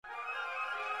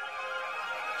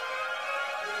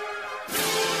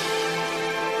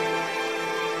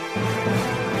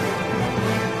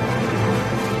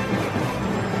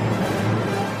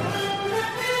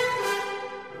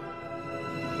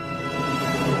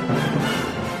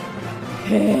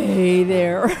Hey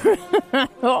there.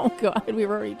 Oh, God, we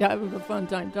were already having a fun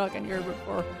time talking here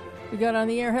before we got on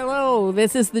the air. Hello,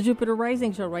 this is the Jupiter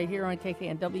Rising Show right here on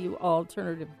KKNW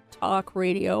Alternative Talk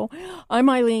Radio. I'm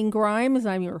Eileen Grimes.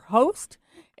 I'm your host.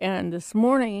 And this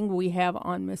morning we have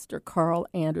on Mr. Carl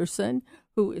Anderson,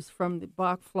 who is from the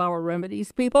Bach Flower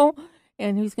Remedies people.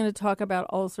 And he's going to talk about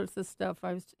all sorts of stuff.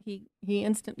 He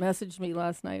instant messaged me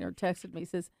last night or texted me,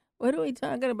 says, "What are we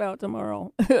talking about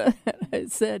tomorrow?" I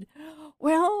said,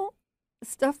 well,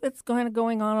 stuff that's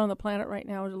going on the planet right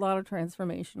now is a lot of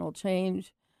transformational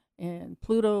change, and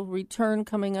Pluto return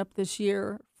coming up this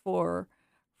year for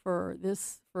the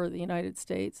United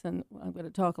States, and I'm going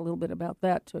to talk a little bit about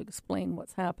that to explain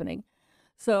what's happening.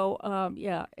 So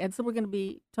and so we're going to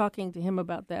be talking to him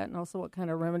about that, and also what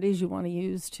kind of remedies you want to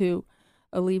use to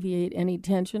alleviate any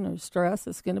tension or stress.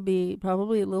 It's going to be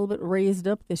probably a little bit raised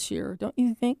up this year, don't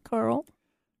you think, Carl?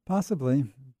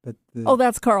 Possibly, but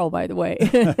that's Carl, by the way.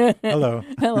 Hello.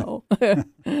 Hello.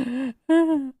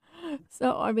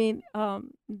 So, I mean,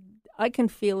 I can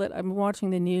feel it. I'm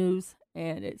watching the news,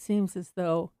 and it seems as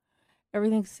though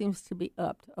everything seems to be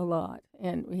upped a lot.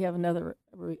 And we have another,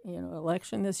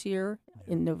 election this year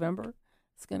in November.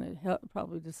 It's going to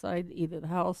probably decide either the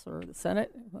House or the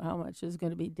Senate how much is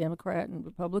going to be Democrat and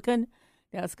Republican.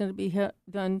 That's going to be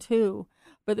done too.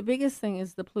 But the biggest thing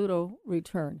is the Pluto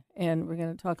return, and we're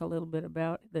going to talk a little bit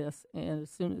about this. And as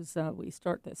soon as we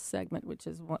start this segment, which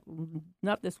is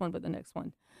not this one but the next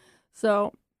one.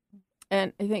 So,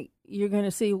 and I think you're going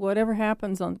to see whatever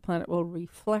happens on the planet will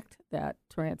reflect that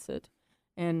transit.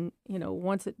 And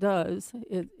once it does,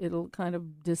 it'll kind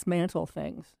of dismantle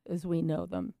things as we know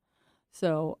them.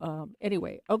 So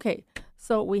anyway, okay,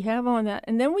 so we have on that.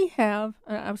 And then we have,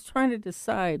 I was trying to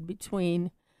decide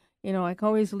between, I can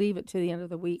always leave it to the end of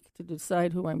the week to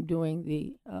decide who I'm doing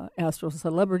the Astro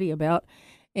Celebrity about.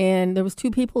 And there was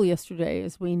two people yesterday,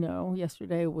 as we know.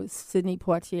 Yesterday was Sidney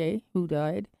Poitier, who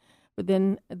died. But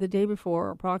then the day before,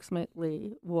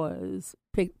 approximately, was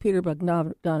Peter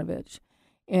Bogdanovich.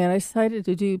 And I decided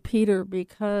to do Peter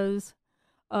because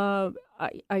I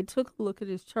took a look at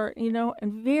his chart,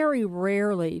 and very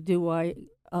rarely do I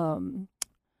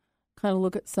kind of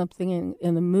look at something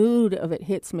and the mood of it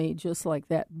hits me just like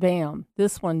that. Bam,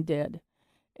 this one did.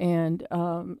 And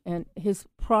his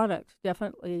product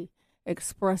definitely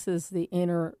expresses the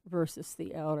inner versus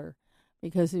the outer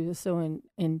because he was so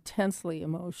intensely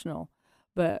emotional.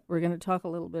 But we're going to talk a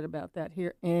little bit about that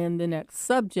here in the next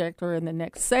subject or in the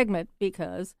next segment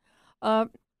because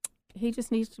he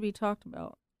just needs to be talked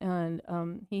about. And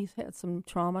he's had some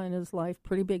trauma in his life,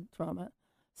 pretty big trauma.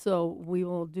 So we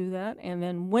will do that. And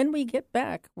then when we get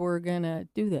back, we're going to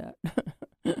do that. I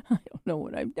don't know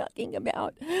what I'm talking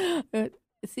about.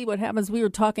 See what happens. We were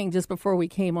talking just before we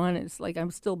came on, and it's like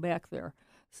I'm still back there.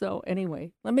 So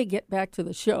anyway, let me get back to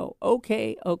the show.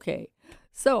 Okay.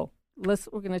 So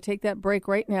we're going to take that break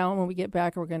right now. And when we get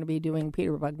back, we're going to be doing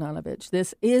Peter Bogdanovich.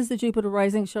 This is the Jupiter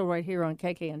Rising Show right here on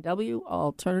KKNW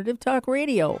Alternative Talk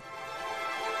Radio.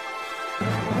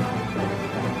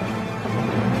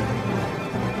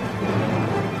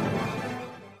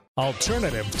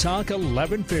 Alternative Talk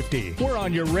 1150. We're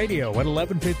on your radio at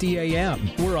 1150 a.m.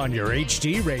 We're on your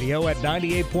HD radio at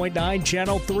 98.9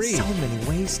 Channel 3. So many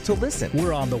ways to listen.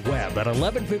 We're on the web at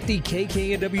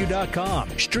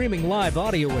 1150kknw.com. Streaming live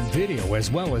audio and video as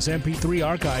well as MP3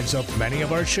 archives of many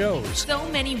of our shows. So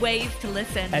many ways to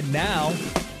listen. And now,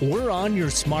 we're on your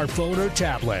smartphone or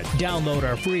tablet. Download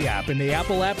our free app in the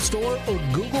Apple App Store or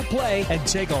Google Play and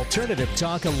take Alternative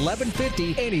Talk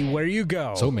 1150 anywhere you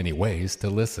go. So many ways to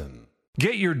listen.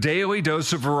 Get your daily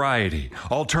dose of variety.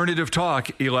 Alternative Talk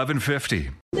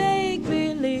 1150. Make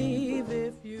believe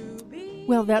if you be.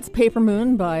 Well, that's Paper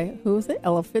Moon by, who is it?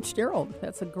 Ella Fitzgerald.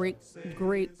 That's a great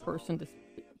person to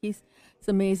speak. It's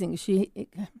amazing. She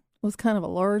was kind of a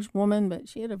large woman, but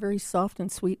she had a very soft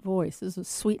and sweet voice. There's a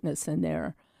sweetness in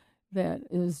there that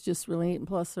is just really neat. And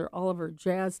plus, all of her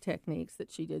jazz techniques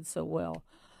that she did so well.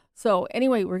 So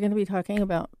anyway, we're going to be talking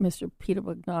about Mr. Peter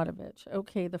Bogdanovich.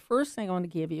 Okay, the first thing I want to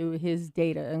give you his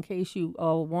data in case you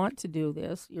all want to do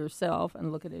this yourself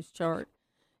and look at his chart.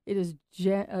 It is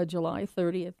July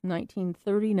 30th,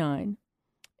 1939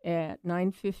 at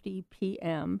 9:50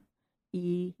 p.m.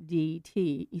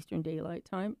 EDT, Eastern Daylight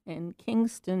Time, in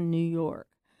Kingston, New York.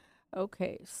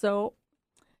 Okay, so,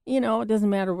 it doesn't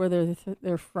matter whether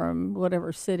they're from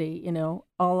whatever city,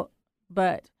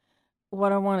 but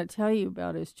what I want to tell you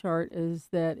about his chart is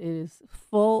that it is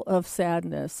full of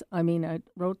sadness. I mean, I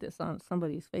wrote this on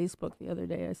somebody's Facebook the other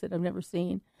day. I said, I've never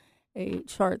seen a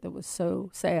chart that was so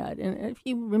sad. And if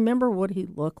you remember what he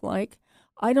looked like,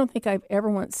 I don't think I've ever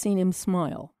once seen him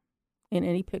smile in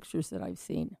any pictures that I've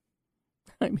seen.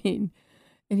 I mean,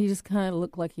 and he just kind of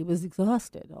looked like he was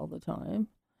exhausted all the time.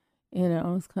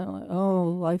 It's kind of like, oh,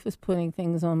 life is putting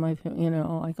things on my, I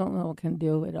don't know what can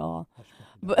do it all.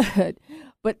 But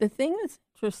the thing that's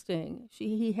interesting,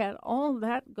 he had all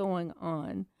that going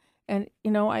on. And,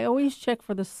 I always check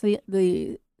for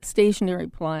the stationary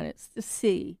planets to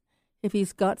see if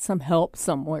he's got some help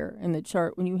somewhere in the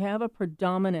chart. When you have a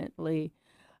predominantly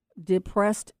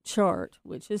depressed chart,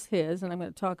 which is his, and I'm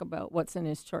going to talk about what's in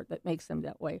his chart that makes him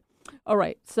that way. All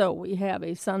right, so we have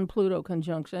a Sun-Pluto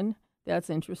conjunction. That's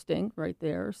interesting right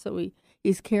there. So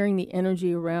he's carrying the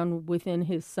energy around within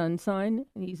his sun sign,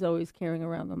 and he's always carrying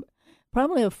around them.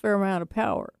 Probably a fair amount of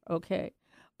power, okay.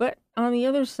 But on the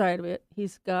other side of it,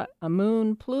 he's got a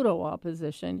Moon-Pluto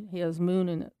opposition. He has Moon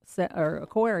in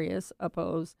Aquarius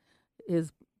oppose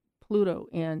his Pluto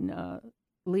in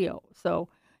Leo. So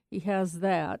he has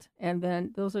that, and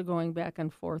then those are going back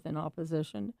and forth in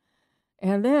opposition.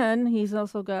 And then he's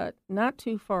also got, not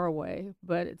too far away,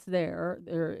 but it's there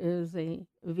is a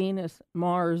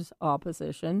Venus-Mars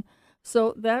opposition.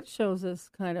 So that shows us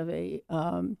kind of a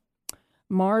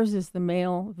Mars is the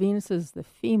male, Venus is the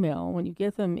female. When you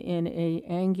get them in a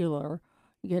angular,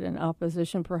 you get an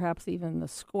opposition, perhaps even the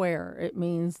square. It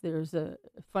means there's a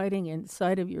fighting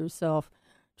inside of yourself,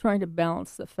 trying to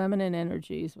balance the feminine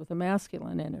energies with the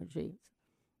masculine energies.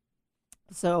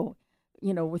 So,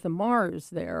 with the Mars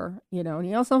there, and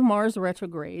he also have Mars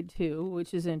retrograde too,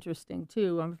 which is interesting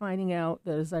too. I'm finding out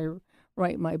that as I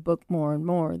write my book more and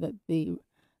more that the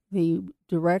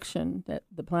direction that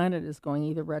the planet is going,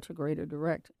 either retrograde or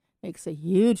direct, makes a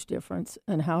huge difference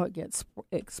in how it gets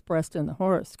expressed in the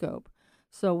horoscope.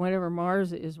 So whenever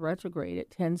Mars is retrograde, it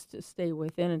tends to stay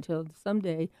within until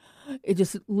someday it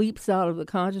just leaps out of the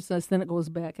consciousness, then it goes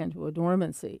back into a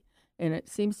dormancy. And it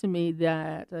seems to me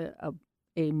that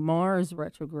a Mars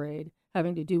retrograde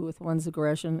having to do with one's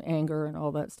aggression, anger, and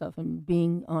all that stuff, and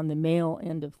being on the male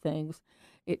end of things,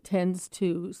 it tends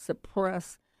to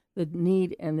suppress the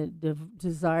need and the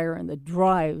desire and the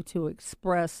drive to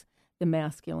express the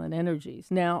masculine energies.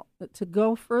 Now, to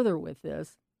go further with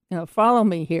this, follow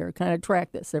me here, kind of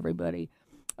track this, everybody.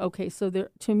 Okay, so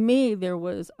to me, there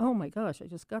was, oh my gosh, I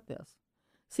just got this.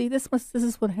 See, this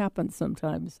is what happens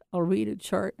sometimes. I'll read a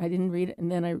chart, I didn't read it, and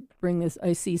then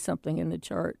I see something in the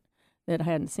chart that I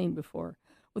hadn't seen before.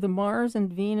 With a Mars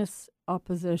and Venus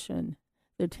opposition,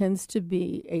 there tends to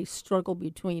be a struggle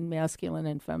between masculine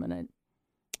and feminine.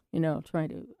 Trying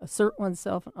to assert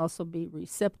oneself and also be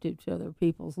receptive to other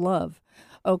people's love.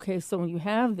 Okay, so when you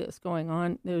have this going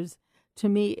on, there's, to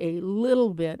me, a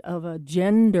little bit of a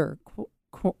gender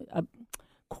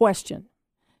question.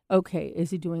 Okay, is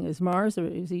he doing his Mars or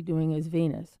is he doing his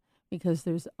Venus? Because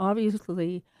there's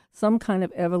obviously some kind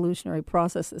of evolutionary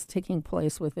process that's taking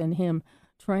place within him,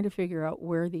 trying to figure out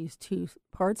where these two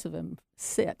parts of him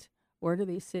sit. Where do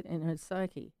they sit in his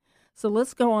psyche? So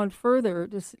let's go on further.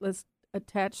 Let's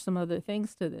attach some other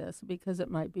things to this because it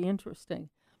might be interesting.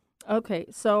 Okay,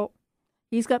 so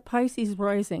he's got Pisces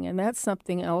rising, and that's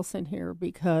something else in here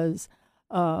because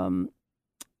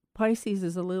Pisces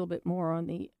is a little bit more on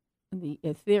the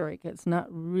etheric. It's not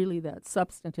really that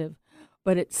substantive,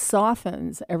 but it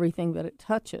softens everything that it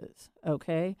touches,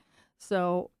 okay?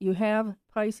 So you have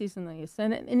Pisces in the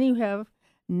ascendant, and you have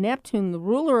Neptune, the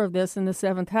ruler of this, in the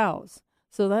 7th house.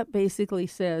 So that basically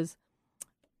says,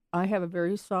 I have a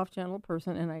very soft, gentle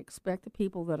person, and I expect the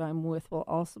people that I'm with will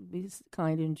also be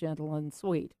kind and gentle and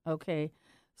sweet, okay?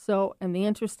 So, and the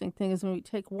interesting thing is when we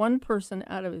take one person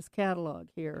out of his catalog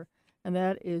here, and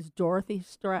that is Dorothy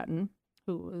Stratton,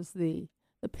 who was the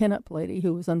pinup lady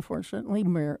who was unfortunately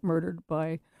murdered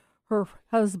by her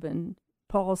husband,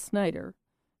 Paul Snyder.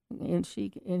 And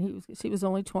she was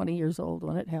only 20 years old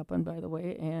when it happened, by the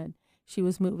way, and she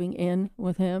was moving in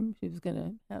with him. She was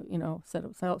going to, set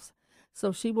up house.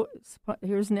 So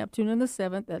here's Neptune in the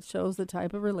 7th. That shows the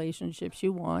type of relationships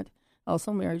you want.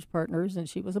 Also marriage partners, and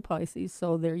she was a Pisces,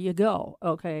 so there you go,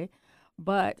 okay?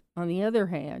 But on the other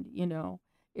hand,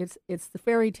 it's the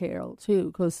fairy tale, too,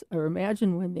 because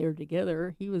imagine when they're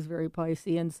together, he was very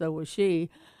Pisces, and so was she.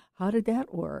 How did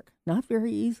that work? Not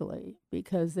very easily,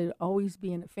 because they'd always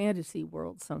be in a fantasy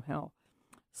world somehow.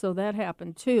 So that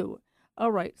happened, too.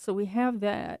 All right, so we have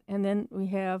that, and then we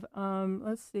have,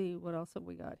 let's see, what else have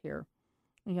we got here?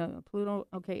 We got Pluto,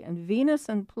 okay, and Venus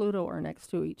and Pluto are next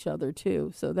to each other,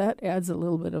 too, so that adds a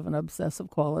little bit of an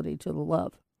obsessive quality to the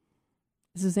love.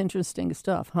 This is interesting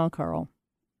stuff, huh, Carl?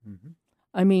 Mm-hmm.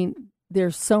 I mean,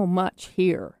 there's so much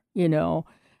here,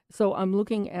 So I'm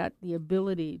looking at the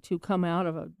ability to come out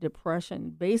of a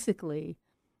depression. Basically,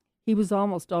 he was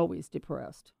almost always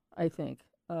depressed, I think.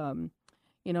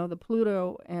 The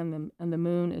Pluto and the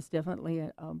moon is definitely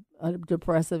a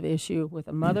depressive issue with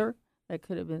a mother. That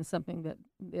could have been something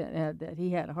that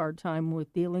he had a hard time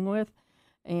with dealing with.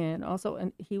 And also,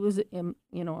 and he was, a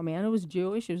man who was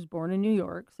Jewish. He was born in New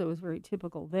York, so it was very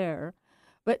typical there.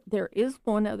 But there is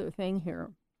one other thing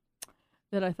here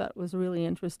that I thought was really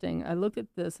interesting. I looked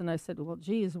at this and I said, well,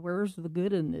 geez, where's the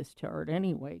good in this chart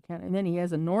anyway? And then he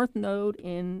has a north node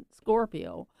in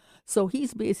Scorpio. So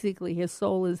he's basically, his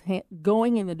soul is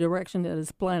going in the direction that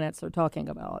his planets are talking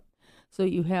about. So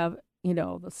you have,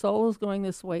 the soul is going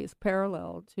this way. It's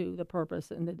parallel to the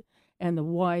purpose and the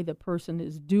why the person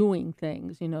is doing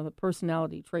things, the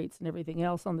personality traits and everything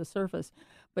else on the surface.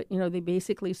 But, they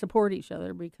basically support each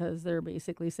other because they're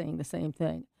basically saying the same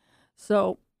thing.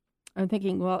 So I'm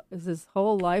thinking, well, is his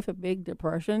whole life a big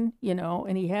depression?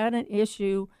 And he had an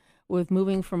issue with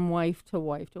moving from wife to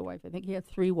wife to wife. I think he had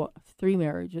three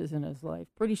marriages in his life.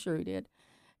 Pretty sure he did.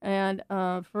 And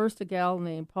first a gal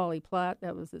named Polly Platt,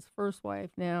 that was his first wife.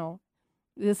 Now,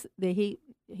 he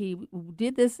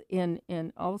did this in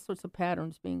all sorts of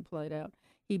patterns being played out.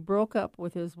 He broke up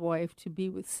with his wife to be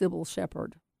with Sybil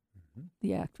Shepherd,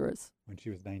 the actress. When she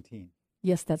was 19.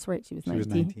 Yes, that's right. She was 19. She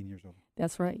was 19 years old.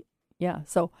 That's right. Yeah.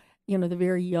 So, the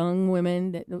very young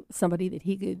women, somebody that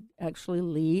he could actually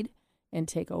lead and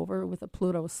take over with a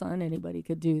Pluto sun, anybody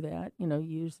could do that,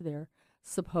 use their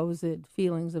supposed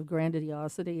feelings of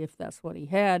grandiosity, if that's what he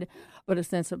had, but a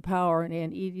sense of power,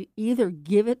 and either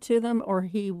give it to them or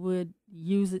he would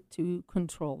use it to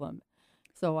control them.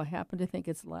 So I happen to think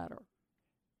it's the latter.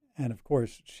 And of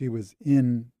course, he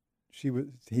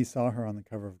saw her on the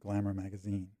cover of Glamour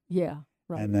magazine. Yeah,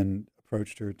 right. And then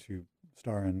approached her to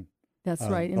star in That's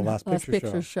right, the in Last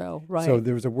Picture Show. Right. So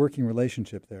there was a working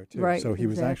relationship there, too. Right, so he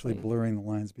was actually exactly. blurring the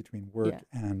lines between work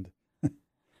and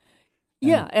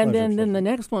yeah, and pleasure. then the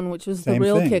next one, which was Same the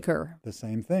real thing. kicker. The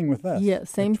same thing with us. Yeah,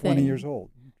 same At 20 thing. years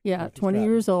old. Yeah, Dorothy 20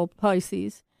 Stratton. years old,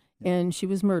 Pisces, Yeah. and she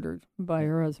was murdered by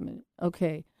her husband.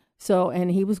 Okay, so,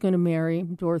 and he was going to marry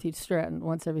Dorothy Stratton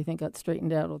once everything got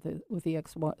straightened out with the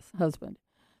ex-husband.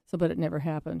 So, but it never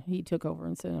happened. He took over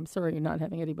and said, I'm sorry you're not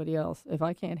having anybody else. If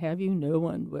I can't have you, no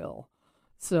one will.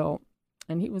 So,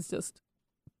 and he was just,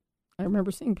 I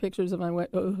remember seeing pictures of him, I went,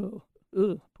 oh,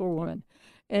 poor woman.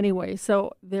 Anyway,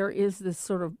 so there is this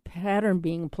sort of pattern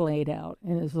being played out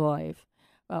in his life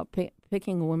about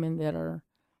picking women that are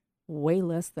way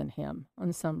less than him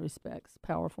in some respects,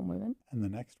 powerful women. And the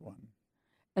next one.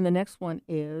 And the next one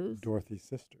is Dorothy's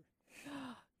sister.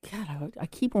 God, I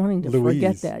keep wanting to Louise,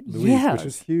 forget that. Louise, Yes. which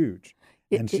is huge.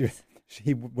 And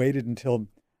she waited until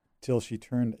she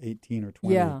turned 18 or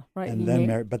 20. Yeah, right. And then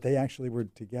married. But they actually were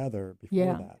together before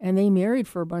that. And they married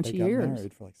for a bunch They of got years.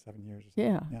 married for like 7 years or something.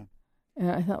 Yeah. Yeah. And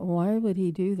I thought, why would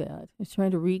he do that? He's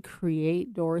trying to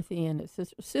recreate Dorothy and his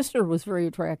sister. Sister was very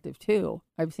attractive, too.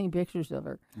 I've seen pictures of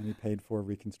her. And he paid for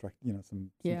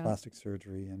some plastic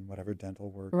surgery and whatever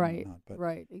dental work. Right, and whatnot.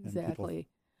 right, exactly.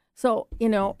 So,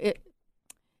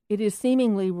 it is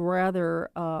seemingly rather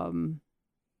a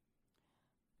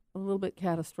little bit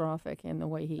catastrophic in the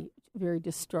way very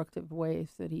destructive ways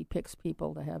that he picks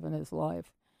people to have in his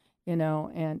life,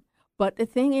 but the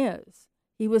thing is,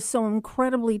 he was so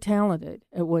incredibly talented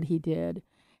at what he did.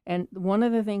 And one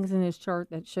of the things in his chart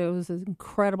that shows his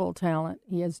incredible talent,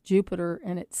 he has Jupiter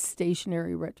and it's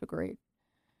stationary retrograde.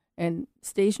 And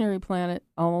stationary planet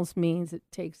almost means it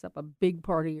takes up a big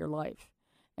part of your life.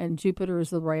 And Jupiter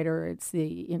is the writer, it's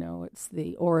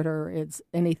the orator, it's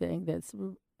anything that's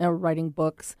writing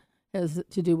books has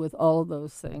to do with all of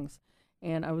those things.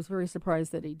 And I was very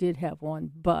surprised that he did have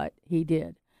one, but he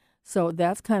did. So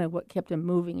that's kind of what kept him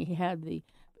moving. He had the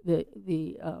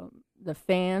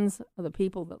fans, the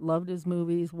people that loved his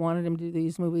movies, wanted him to do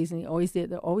these movies, and he always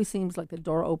did. It always seems like the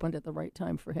door opened at the right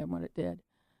time for him when it did.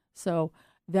 So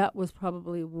that was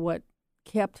probably what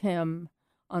kept him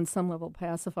on some level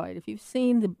pacified. If you've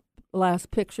seen the Last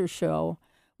Picture Show,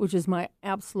 which is my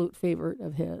absolute favorite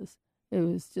of his, it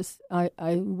was just, I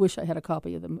wish I had a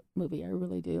copy of the movie. I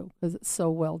really do, because it's so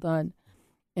well done.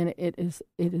 And it is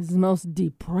the most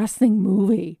depressing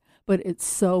movie, but it's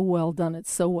so well done.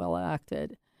 It's so well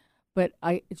acted. But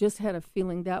I just had a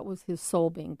feeling that was his soul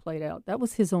being played out. That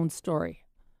was his own story,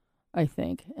 I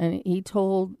think. And he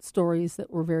told stories that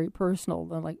were very personal,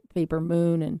 like Paper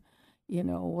Moon and,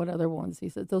 what other ones. He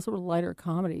said those were lighter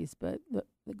comedies, but the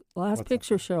Last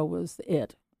Picture Show was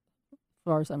it, as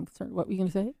far as I'm concerned. What were you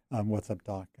going to say? What's Up,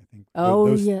 Doc, I think.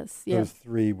 Oh, yes. Yes. Those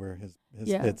three were his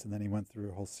hits, and then he went through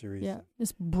a whole series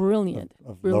just brilliant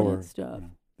of brilliant lower stuff.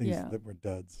 Things that were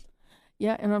duds.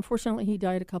 Yeah, and unfortunately he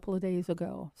died a couple of days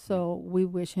ago. So we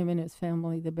wish him and his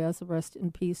family the best. Rest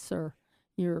in peace, sir.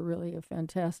 you're really a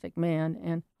fantastic man,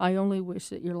 and I only wish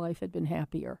that your life had been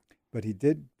happier. But he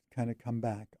did kind of come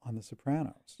back on The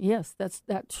Sopranos. Yes, that's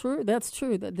true. That's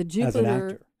true. That the As Jupiter. an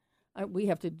actor. We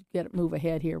have to move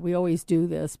ahead here. We always do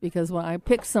this because when I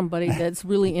pick somebody that's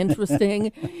really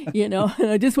interesting, and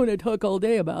I just want to talk all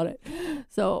day about it.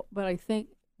 So, but I think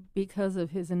because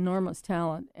of his enormous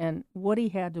talent and what he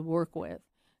had to work with,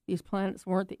 these planets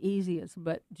weren't the easiest,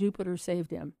 but Jupiter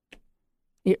saved him.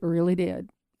 It really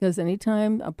did. Because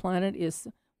anytime a planet is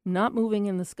not moving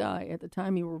in the sky at the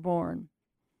time you were born,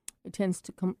 it tends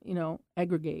to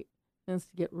aggregate, tends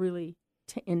to get really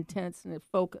intense and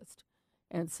focused.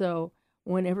 And so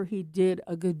whenever he did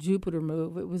a good Jupiter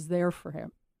move, it was there for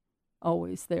him,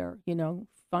 always there,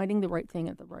 finding the right thing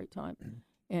at the right time.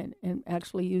 And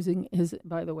actually using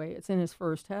by the way, it's in his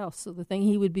first house. So the thing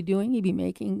he would be doing, he'd be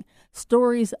making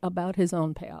stories about his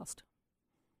own past.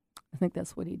 I think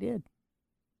that's what he did.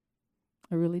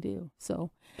 I really do.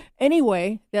 So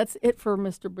anyway, that's it for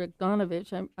Mr.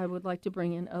 Bogdanovich. I would like to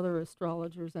bring in other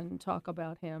astrologers and talk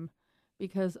about him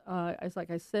because, as like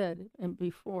I said and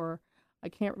before, I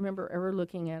can't remember ever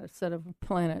looking at a set of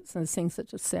planets and seeing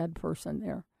such a sad person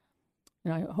there.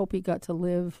 And I hope he got to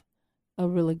live a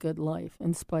really good life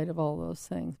in spite of all those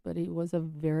things. But he was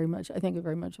very much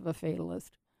of a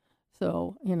fatalist.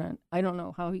 So, I don't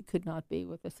know how he could not be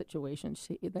with the situation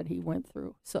that he went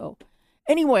through. So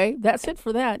anyway, that's it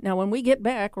for that. Now, when we get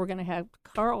back, we're going to have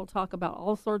Carl talk about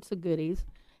all sorts of goodies.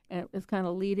 And it's kind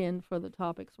of lead in for the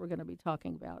topics we're going to be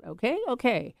talking about.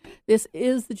 Okay. This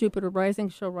is the Jupiter Rising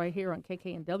Show right here on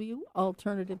KKNW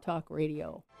Alternative Talk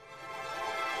Radio.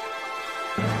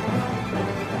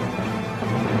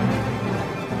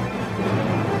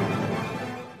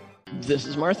 This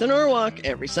is Martha Norwalk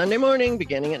every Sunday morning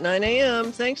beginning at 9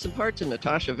 a.m. Thanks in part to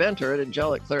Natasha Venter at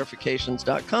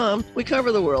AngelicClarifications.com, we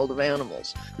cover the world of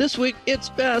animals. This week, it's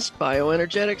Best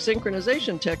Bioenergetic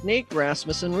Synchronization Technique,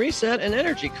 Rasmussen Reset, and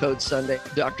Energy Code Sunday.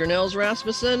 Dr. Nels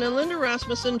Rasmussen and Linda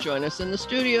Rasmussen join us in the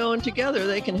studio, and together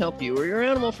they can help you or your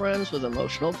animal friends with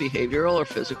emotional, behavioral, or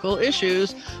physical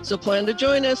issues. So plan to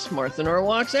join us, Martha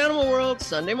Norwalk's Animal World,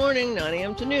 Sunday morning, 9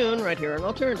 a.m. to noon, right here on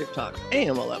Alternative Talk,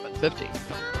 AM 1150.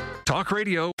 Talk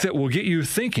radio that will get you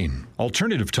thinking.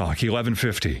 Alternative Talk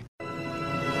 1150.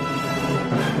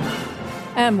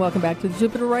 And welcome back to the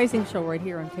Jupiter Rising Show right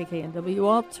here on KKNW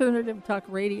Alternative Talk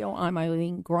Radio. I'm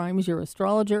Eileen Grimes, your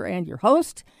astrologer and your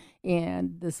host.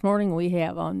 And this morning we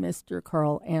have on Mr.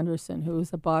 Carl Anderson, who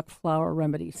is a Bach flower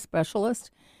remedy specialist.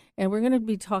 And we're going to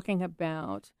be talking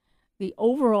about the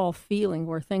overall feeling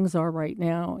where things are right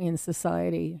now in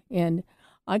society. And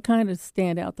I kind of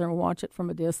stand out there and watch it from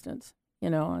a distance.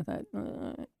 I thought,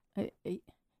 it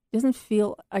doesn't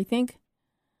feel, I think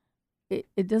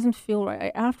it doesn't feel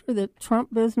right. After the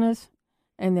Trump business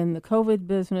and then the COVID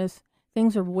business,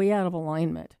 things are way out of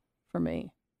alignment for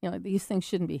me. These things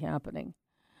shouldn't be happening,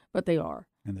 but they are.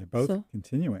 And they're both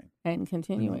continuing. And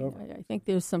continuing. I think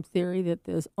there's some theory that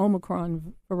this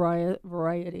Omicron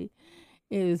variety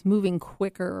is moving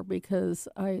quicker because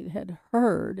I had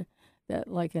heard that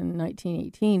like in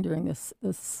 1918 during this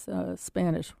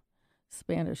Spanish,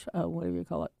 whatever you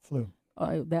call it? Flu.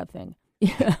 That thing.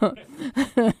 Yeah.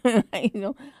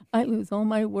 I lose all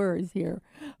my words here.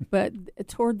 But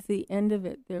towards the end of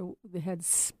it, they had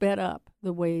sped up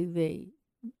the way they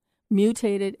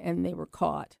mutated and they were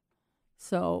caught.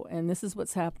 So, and this is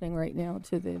what's happening right now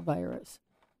to the virus.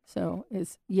 So,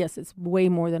 it's way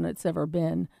more than it's ever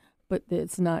been, but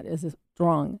it's not as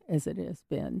strong as it has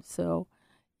been. So,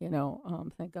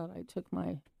 thank God I took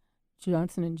my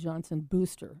Johnson & Johnson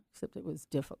booster, except it was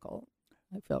difficult.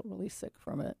 I felt really sick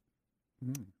from it.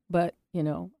 But,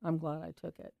 I'm glad I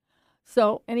took it.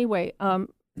 So anyway,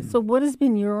 so what has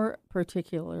been your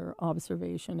particular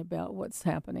observation about what's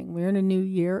happening? We're in a new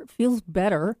year. It feels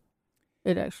better.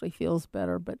 It actually feels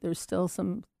better, but there's still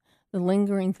the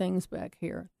lingering things back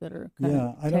here that are kind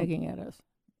of tagging at us.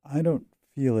 I don't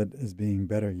feel it as being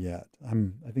better yet.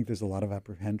 I think there's a lot of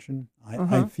apprehension.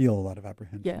 I feel a lot of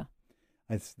apprehension. Yeah.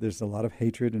 There's a lot of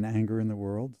hatred and anger in the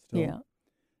world still. Yeah.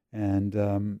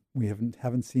 And we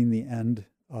haven't seen the end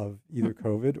of either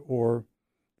COVID or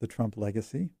the Trump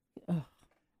legacy. Ugh.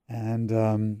 And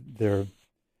they're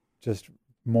just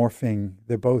morphing.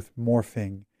 They're both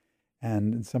morphing.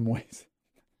 And in some ways,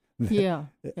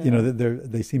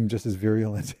 they seem just as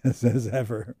virulent as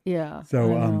ever. Yeah.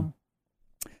 So,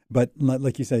 but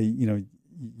like you say,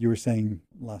 you were saying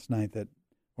last night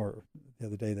or the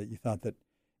other day that you thought that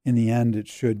in the end it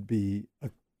should be a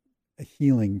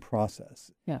healing process.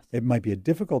 Yes. It might be a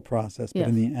difficult process, but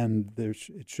in the end,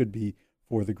 it should be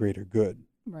for the greater good.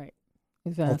 Right.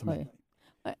 Exactly. Ultimately.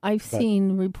 I've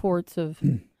seen reports of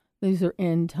These are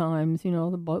end times,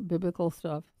 the biblical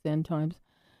stuff, end times.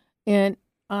 And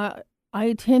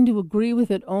I tend to agree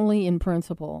with it only in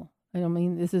principle. I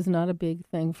mean, this is not a big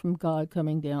thing from God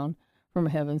coming down from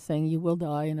heaven saying you will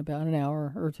die in about an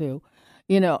hour or two.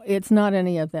 It's not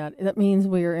any of that. That means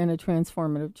we are in a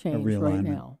transformative change right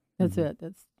now. That's it.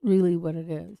 That's really what it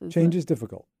is. Change is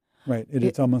difficult, right?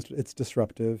 It's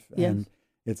disruptive, and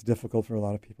it's difficult for a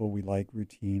lot of people. We like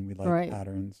routine, we like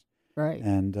patterns. Right.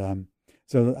 And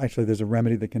so actually there's a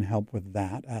remedy that can help with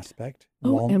that aspect.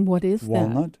 And what is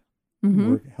walnut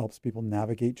work helps people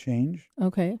navigate change.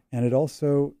 Okay. And it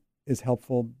also is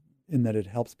helpful in that it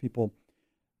helps people,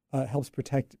 helps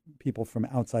protect people from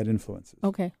outside influences.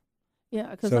 Okay.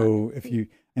 Yeah. So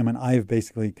I've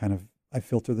basically I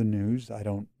filter the news. I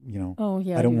don't,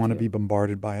 I don't want to be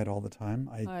bombarded by it all the time.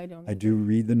 I do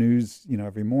read the news,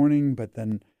 every morning, but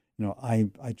then, I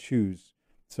choose.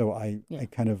 So I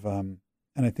kind of, and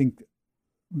I think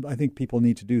people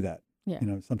need to do that. Yeah.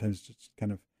 Sometimes just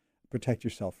kind of protect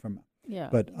yourself from it. Yeah.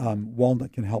 But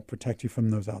walnut can help protect you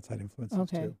from those outside influences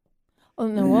too. Oh,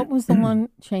 now what was the one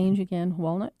change again?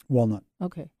 Walnut? Walnut.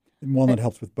 Okay. And walnut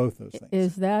helps with both those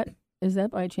things. Is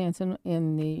that by chance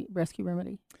in the Rescue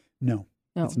Remedy? No,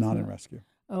 it's not in Rescue.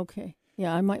 Okay.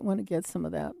 Yeah, I might want to get some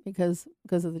of that because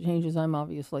of the changes I'm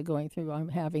obviously going through. I'm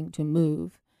having to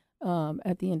move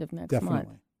at the end of next month.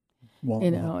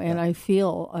 And I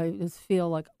just feel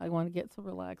like I want to get so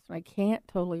relaxed. And I can't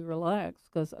totally relax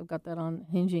because I've got that on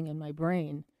hinging in my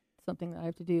brain, something that I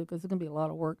have to do because it's going to be a lot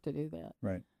of work to do that.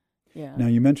 Right. Yeah. Now,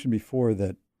 you mentioned before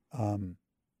that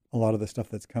a lot of the stuff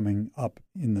that's coming up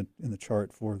in the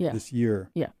chart for this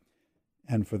year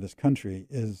and for this country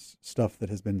is stuff that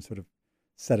has been sort of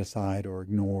set aside or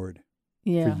ignored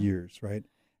for years, right?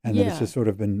 And that it's just sort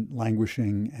of been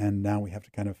languishing, and now we have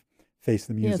to kind of face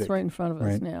the music. Yeah, it's right in front of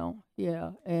us now.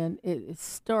 Yeah, and it's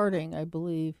starting, I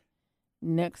believe,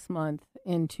 next month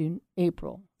into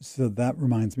April. So that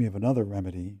reminds me of another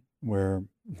remedy where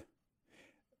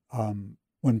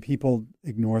when people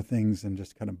ignore things and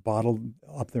just kind of bottle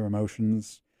up their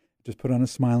emotions, just put on a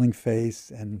smiling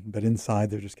face, but inside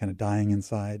they're just kind of dying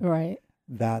inside. Right.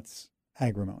 That's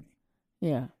agrimony.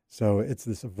 Yeah. So it's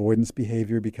this avoidance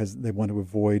behavior because they want to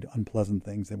avoid unpleasant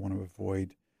things. They want to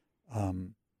avoid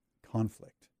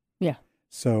conflict. Yeah.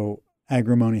 So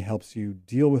agrimony helps you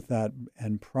deal with that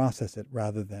and process it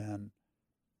rather than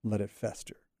let it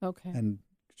fester. Okay. And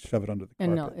shove it under the carpet.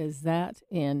 And now, is that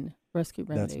in Rescue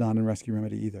Remedy? That's not in Rescue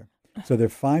Remedy either. So there are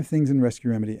 5 things in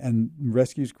Rescue Remedy, and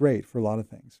Rescue's great for a lot of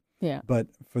things. Yeah. But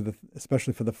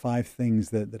especially for the 5 things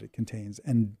that it contains,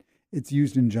 and it's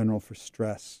used in general for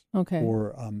stress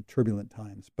or turbulent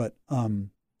times. But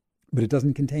it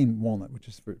doesn't contain walnut, which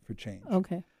is for change.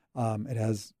 Okay. It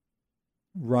has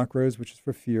rock rose, which is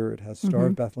for fear. It has star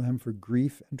of Bethlehem for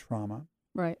grief and trauma.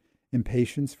 Right.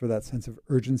 Impatience for that sense of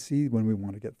urgency when we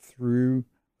want to get through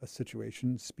a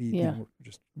situation, speed, we're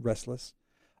just restless.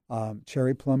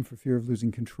 Cherry plum for fear of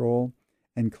losing control,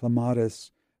 and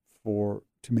clematis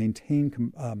to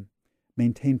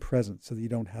maintain presence so that you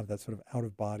don't have that sort of out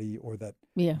of body or that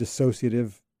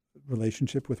dissociative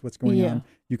relationship with what's going on.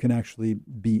 You can actually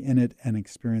be in it and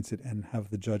experience it and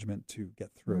have the judgment to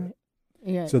get through it.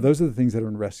 Yeah. So those are the things that are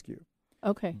in Rescue.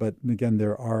 Okay. But again,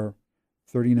 there are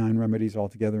 39 remedies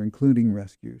altogether, including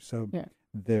Rescue. So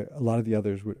a lot of the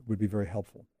others would be very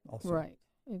helpful also. Right,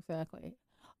 exactly.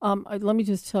 Let me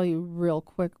just tell you real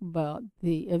quick about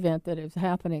the event that is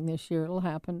happening this year. It'll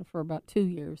happen for about 2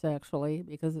 years, actually,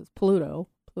 because it's Pluto.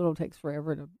 Pluto takes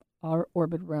forever to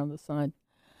orbit around the sun.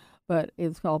 But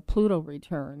it's called Pluto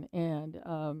return. And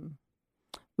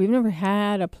we've never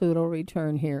had a Pluto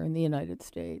return here in the United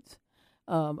States.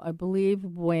 I believe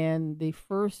when the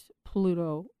first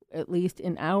Pluto, at least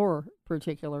in our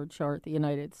particular chart, the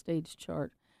United States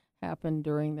chart, happened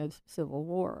during the Civil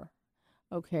War.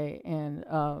 Okay, and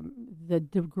the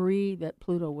degree that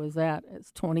Pluto was at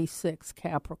is 26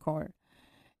 Capricorn.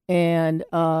 And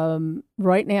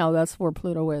right now, that's where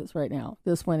Pluto is right now.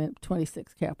 This went at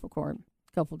 26 Capricorn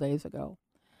a couple days ago.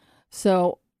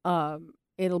 So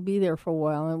it'll be there for a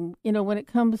while. And, when it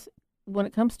comes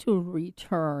to a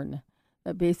return,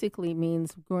 that basically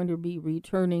means we're going to be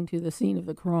returning to the scene of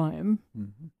the crime.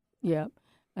 Mm-hmm. Yeah,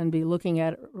 and be looking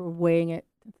at it, weighing it,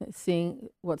 seeing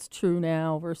what's true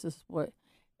now versus what,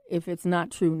 if it's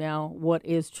not true now, what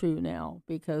is true now?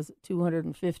 Because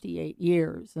 258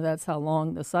 years, and that's how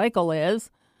long the cycle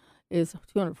is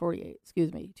 248,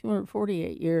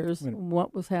 248 years,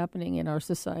 what was happening in our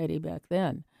society back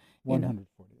then.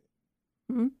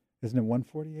 148. Isn't it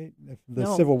 148?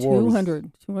 No, Civil War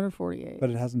 248.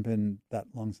 But it hasn't been that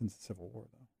long since the Civil War,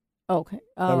 though. Okay.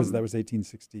 That was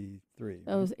 1863.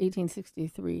 That was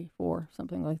 1863, 4,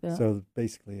 something like that. So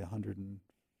basically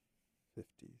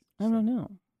 150. I don't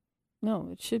know. No,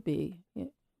 it should be.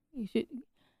 You should.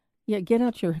 Yeah, get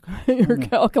out your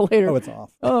calculator. Oh, it's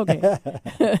off. Oh, okay.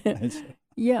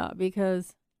 Yeah,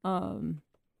 because I'm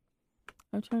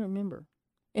trying to remember.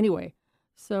 Anyway,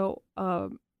 so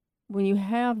when you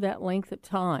have that length of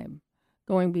time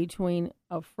going between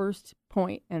a first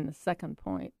point and the second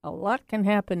point, a lot can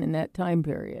happen in that time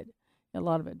period. A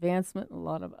lot of advancement, a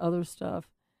lot of other stuff,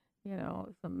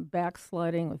 some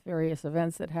backsliding with various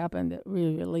events that happened that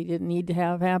we really didn't need to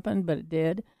have happen, but it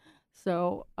did.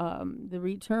 So the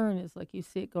return is like you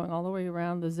see it going all the way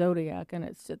around the zodiac, and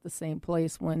it's at the same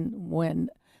place when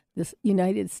this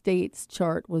United States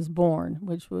chart was born,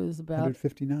 which was about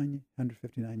 159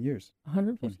 years.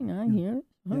 159 years?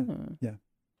 Yeah.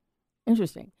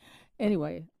 Interesting.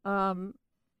 Anyway,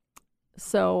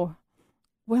 so,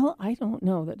 well, I don't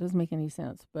know. That doesn't make any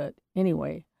sense. But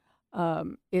anyway,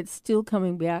 it's still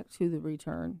coming back to the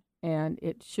return, and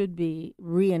it should be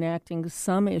reenacting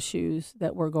some issues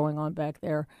that were going on back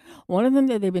there. One of them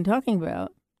that they've been talking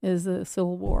about is the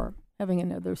Civil War, having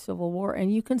another Civil War,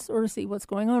 and you can sort of see what's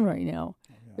going on right now.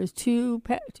 Oh, yeah. There's two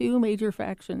major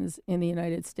factions in the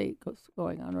United States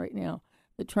going on right now.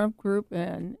 The Trump group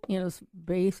and,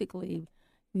 basically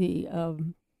the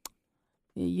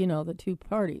two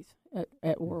parties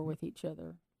at war with each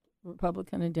other,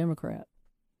 Republican and Democrat.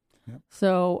 Yep.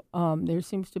 So there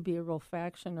seems to be a real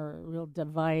faction or a real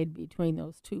divide between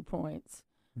those 2 points.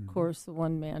 Mm-hmm. Of course, the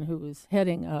one man who is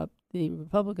heading up the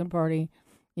Republican Party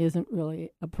isn't really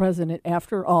a president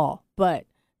after all, but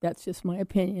that's just my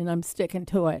opinion. I'm sticking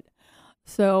to it.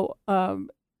 So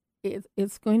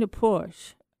it's going to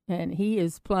push, and he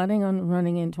is planning on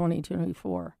running in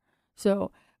 2024.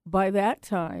 So by that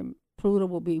time, Pluto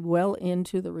will be well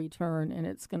into the return, and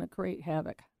it's going to create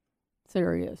havoc.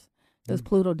 Serious. Because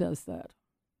Pluto does that.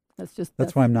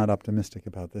 That's why I'm not optimistic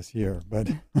about this year.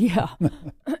 But yeah,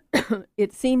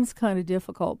 it seems kind of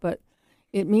difficult, but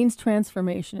it means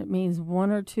transformation. It means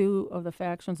one or two of the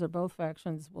factions or both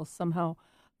factions will somehow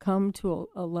come to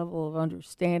a level of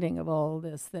understanding of all of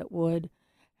this that would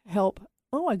help.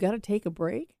 Oh, I got to take a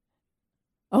break?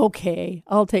 Okay,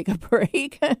 I'll take a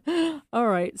break. All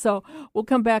right, so we'll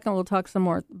come back and we'll talk some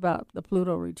more about the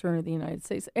Pluto return to the United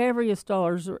States. Every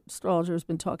astrologer has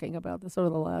been talking about this over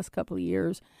the last couple of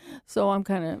years, so I'm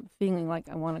kind of feeling like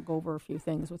I want to go over a few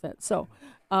things with it. So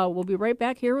we'll be right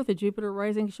back here with the Jupiter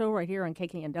Rising Show right here on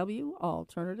KKNW,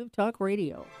 Alternative Talk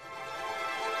Radio.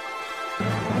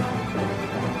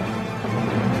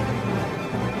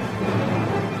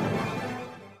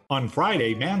 On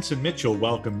Friday, Manson Mitchell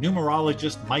welcomed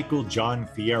numerologist Michael John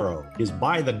Fierro. His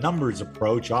By the Numbers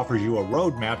approach offers you a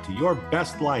roadmap to your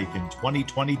best life in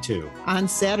 2022. On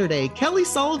Saturday, Kelly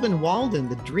Sullivan Walden,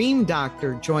 the Dream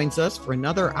Doctor, joins us for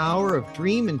another hour of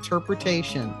dream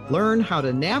interpretation. Learn how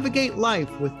to navigate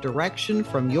life with direction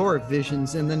from your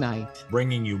visions in the night.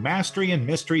 Bringing you mastery and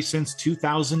mystery since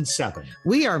 2007.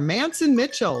 We are Manson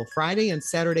Mitchell, Friday and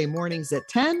Saturday mornings at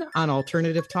 10 on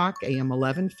Alternative Talk, AM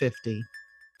 1150.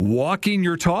 Walking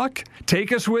your talk?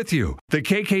 Take us with you. The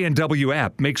KKNW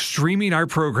app makes streaming our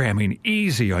programming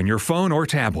easy on your phone or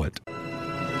tablet.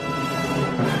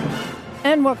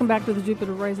 And welcome back to the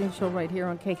Jupiter Rising Show right here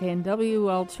on KKNW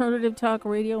Alternative Talk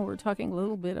Radio. We're talking a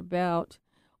little bit about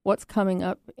what's coming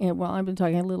up. I've been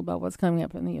talking a little about what's coming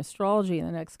up in the astrology in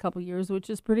the next couple of years, which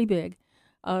is pretty big.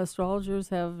 Astrologers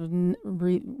have,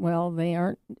 they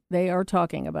are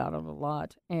talking about it a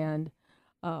lot, and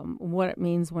what it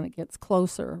means when it gets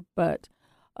closer. But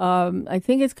I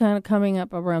think it's kind of coming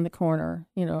up around the corner,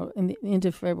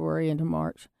 into February, into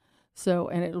March. So,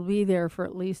 and it'll be there for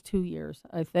at least 2 years,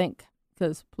 I think,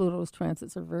 because Pluto's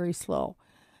transits are very slow.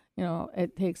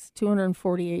 It takes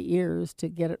 248 years to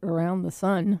get it around the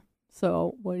sun.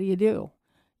 So what do?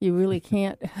 You really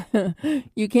can't,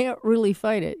 you can't really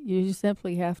fight it. You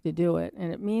simply have to do it.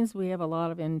 And it means we have a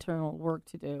lot of internal work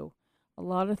to do. A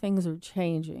lot of things are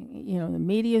changing. The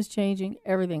media is changing.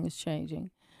 Everything is changing.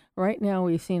 Right now,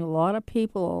 we've seen a lot of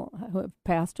people who have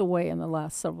passed away in the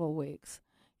last several weeks.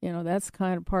 That's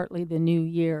kind of partly the new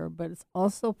year, but it's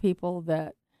also people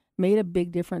that made a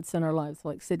big difference in our lives,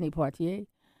 like Sidney Poitier,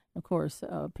 of course,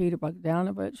 Peter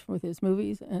Bogdanovich with his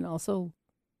movies, and also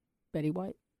Betty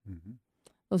White. Mm-hmm.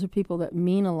 Those are people that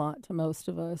mean a lot to most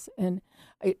of us. And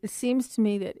it seems to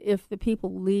me that if the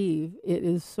people leave, it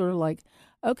is sort of like,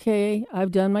 okay,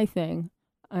 I've done my thing,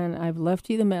 and I've left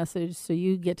you the message, so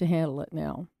you get to handle it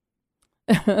now.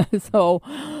 So,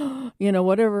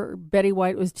 whatever Betty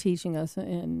White was teaching us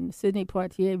and Sidney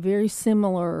Poitier, very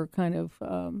similar kind of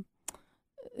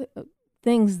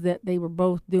things that they were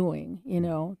both doing,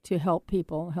 to help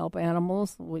people, help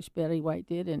animals, which Betty White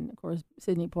did, and of course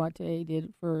Sidney Poitier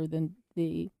did for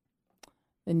the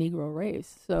Negro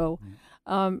race. So,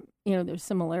 there's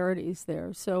similarities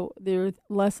there. So there are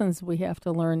lessons we have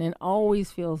to learn, and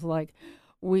always feels like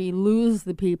we lose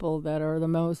the people that are the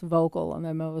most vocal and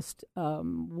the most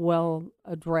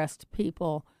well-addressed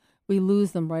people. We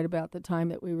lose them right about the time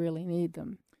that we really need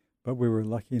them. But we were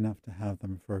lucky enough to have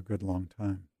them for a good long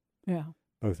time. Yeah.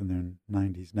 Both in their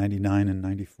 90s, 99 and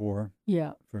 94.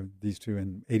 Yeah. For these two,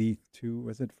 and 82,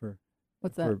 was it, for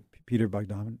what's that? For Peter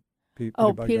Bogdanovich?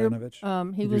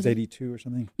 Bogdanovich. He was 82 or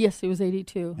something? Yes, he was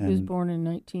 82. And he was born in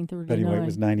 1939. Betty White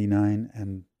was 99,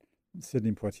 and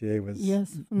Sidney Poitier was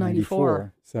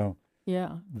 94. So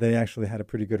yeah, they actually had a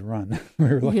pretty good run. We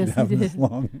were lucky to have them this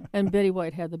long. And Betty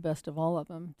White had the best of all of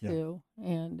them, too. Yeah.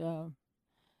 And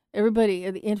everybody,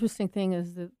 the interesting thing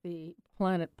is that the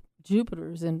planet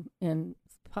Jupiter's in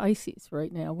Pisces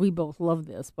right now. We both love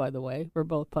this, by the way. We're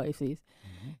both Pisces.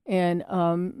 Mm-hmm.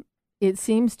 And it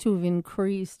seems to have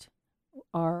increased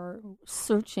our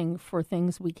searching for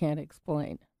things we can't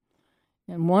explain.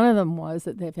 And one of them was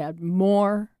that they've had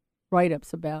more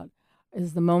write-ups about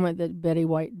is the moment that Betty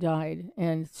White died,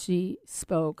 and she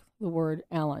spoke the word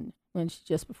Alan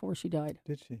just before she died.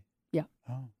 Did she? Yeah.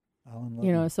 Oh,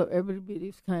 Alan. So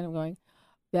everybody's kind of going,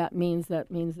 that means this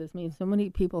means. So many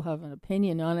people have an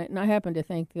opinion on it, and I happen to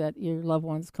think that your loved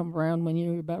ones come around when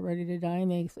you're about ready to die,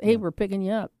 and they say, hey, we're picking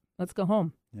you up. Let's go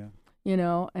home. Yeah.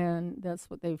 And that's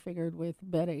what they figured with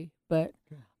Betty. But,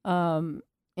 and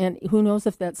who knows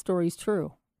if that story's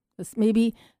true. This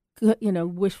maybe,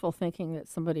 wishful thinking that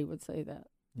somebody would say that.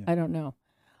 Yeah. I don't know.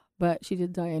 But she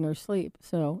did die in her sleep,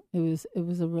 so it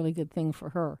was a really good thing for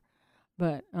her.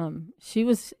 But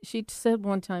she said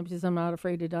one time, she says, I'm not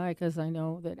afraid to die because I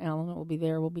know that Alan will be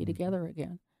there, we'll be together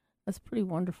again. That's pretty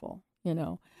wonderful,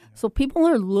 Yeah. So people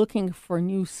are looking for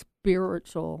new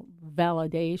spiritual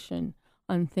validation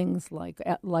on things like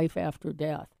life after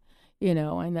death,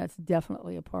 and that's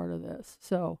definitely a part of this.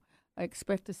 So I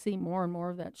expect to see more and more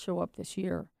of that show up this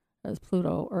year as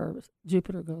Pluto or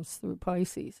Jupiter goes through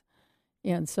Pisces.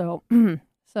 And so,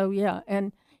 yeah.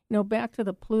 And, back to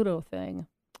the Pluto thing,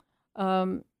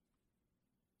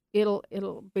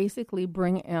 it'll basically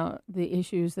bring out the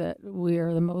issues that we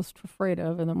are the most afraid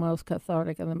of and the most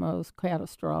cathartic and the most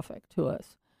catastrophic to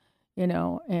us.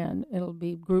 And it'll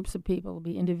be groups of people, it'll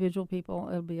be individual people,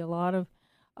 it'll be a lot of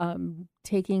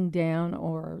taking down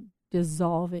or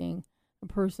dissolving a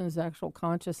person's actual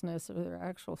consciousness or their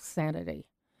actual sanity.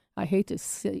 I hate to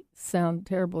sound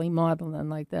terribly maudlin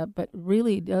like that, but it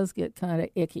really does get kind of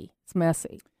icky. It's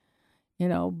messy,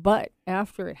 But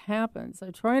after it happens,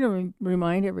 I try to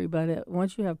remind everybody that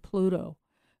once you have Pluto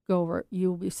go over,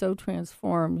 you'll be so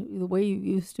transformed. The way you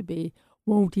used to be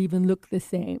won't even look the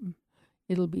same.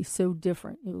 It'll be so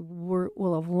different.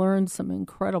 We'll have learned some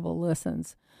incredible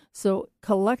lessons. So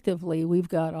collectively, we've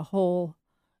got a whole,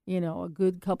 a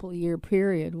good couple of year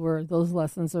period where those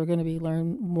lessons are going to be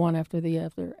learned one after the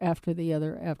other, after the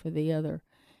other.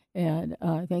 And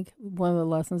I think one of the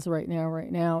lessons right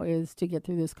now is to get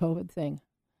through this COVID thing.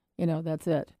 That's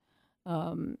it.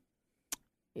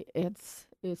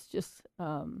 It's just,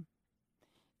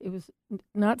 it was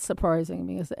not surprising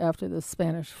because after the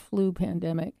Spanish flu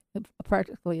pandemic, it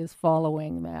practically is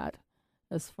following that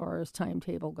as far as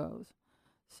timetable goes.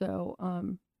 So,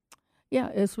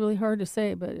 it's really hard to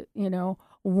say. But,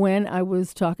 when I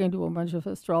was talking to a bunch of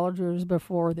astrologers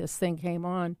before this thing came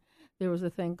on, there was a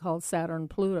thing called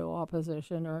Saturn-Pluto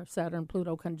opposition or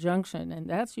Saturn-Pluto conjunction, and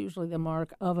that's usually the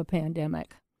mark of a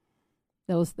pandemic.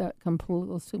 Those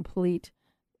complete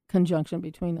conjunction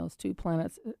between those two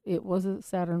planets. It was a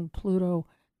Saturn-Pluto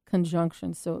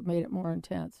conjunction, so it made it more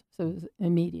intense. So it was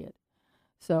immediate.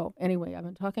 So anyway, I've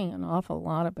been talking an awful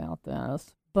lot about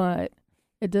this, but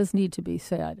it does need to be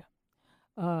said.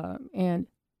 And,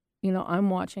 I'm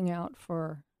watching out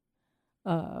for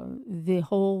the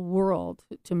whole world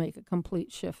to make a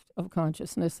complete shift of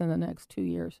consciousness in the next 2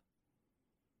 years.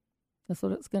 That's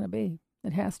what it's going to be.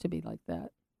 It has to be like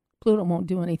that. Pluto won't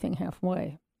do anything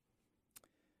halfway.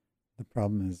 The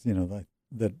problem is,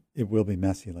 that it will be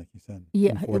messy, like you said.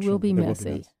 Yeah, it will be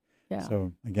messy. Yeah.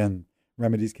 So again,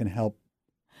 remedies can help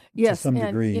to some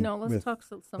degree. Let's talk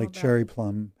some like about cherry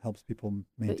plum helps people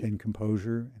maintain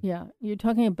composure. Yeah, you're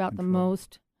talking about the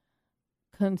most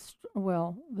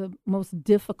the most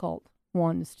difficult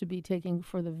ones to be taking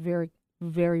for the very,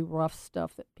 very rough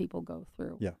stuff that people go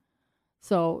through. Yeah.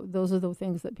 So those are the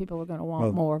things that people are going to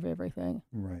want more of everything.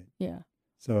 Right. Yeah.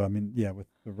 So with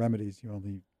the remedies,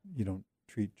 you don't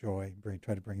treat joy,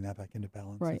 try to bring that back into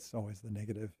balance. Right. It's always the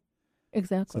negative.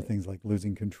 Exactly. So things like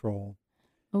losing control.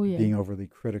 Oh, yeah. being overly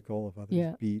critical of others.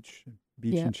 Yeah. Beach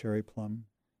Yeah. and cherry plum.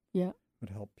 Yeah. Would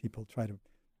help people try to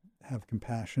have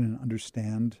compassion and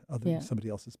understand somebody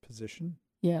else's position.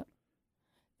 Yeah.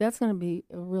 That's going to be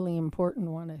a really important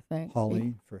one, I think.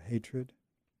 Holly for hatred.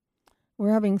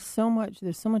 We're having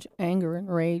there's so much anger and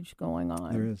rage going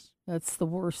on. There is. That's the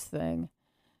worst thing.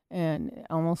 And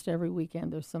almost every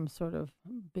weekend there's some sort of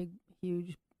big,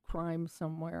 huge crime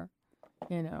somewhere,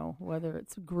 whether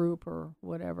it's a group or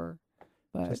whatever.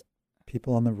 But just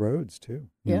people on the roads, too.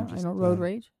 Yeah, I know, road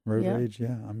rage. Road rage,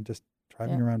 yeah. I'm just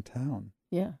driving around town.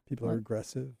 Yeah. People are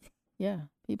aggressive. Yeah.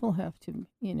 People have to,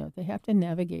 they have to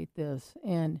navigate this.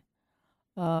 And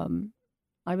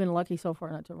I've been lucky so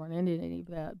far not to run into any of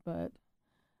that,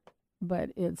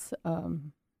 but it's, I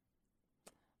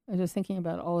was just thinking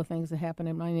about all the things that happen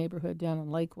in my neighborhood down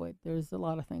in Lakewood. There's a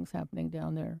lot of things happening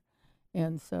down there.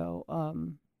 And so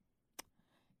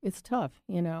it's tough,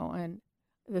 and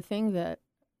the thing that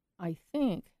I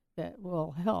think that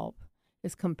will help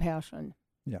is compassion.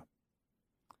 Yeah.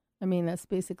 I mean, that's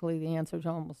basically the answer to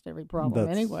almost every problem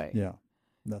anyway. Yeah.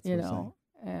 That's what I'm saying.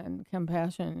 And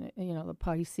compassion, the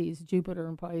Pisces, Jupiter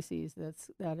and Pisces,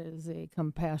 that is a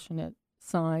compassionate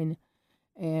sign.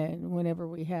 And whenever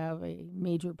we have a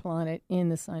major planet in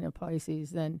the sign of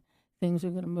Pisces, then things are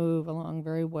going to move along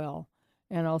very well.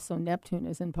 And also Neptune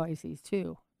is in Pisces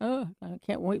too. Oh, I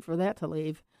can't wait for that to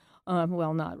leave.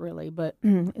 Well, not really, but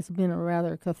it's been a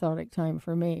rather cathartic time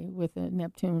for me with the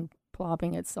Neptune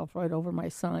plopping itself right over my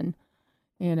sun,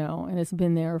 and it's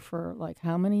been there for like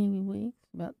how many weeks?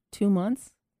 About 2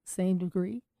 months, same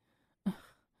degree.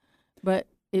 But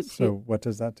what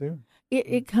does that do?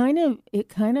 It kind of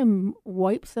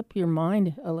wipes up your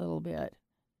mind a little bit.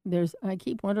 I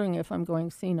keep wondering if I'm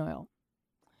going senile,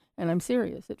 and I'm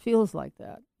serious. It feels like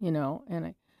that,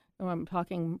 and I'm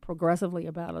talking progressively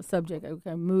about a subject. I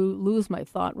can lose my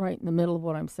thought right in the middle of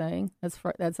what I'm saying.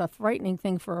 That's a frightening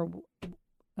thing for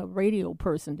a radio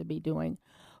person to be doing.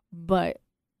 But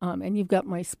and you've got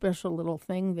my special little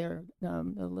thing there,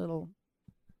 the little.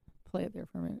 Play it there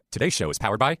for a minute. Today's show is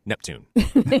powered by Neptune.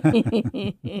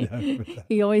 He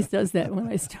always does that when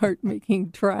I start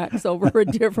making tracks over a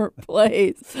different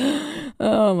place.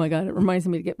 Oh my God, it reminds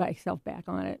me to get myself back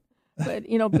on it. But,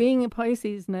 being in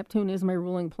Pisces, Neptune is my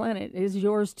ruling planet, is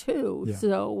yours too. Yeah.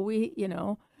 So we,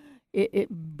 it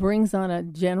brings on a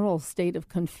general state of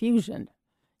confusion,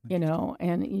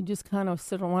 and you just kind of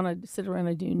want to sit around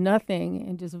and do nothing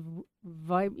and just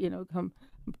vibe,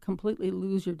 completely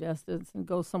lose your distance and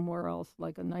go somewhere else,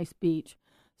 like a nice beach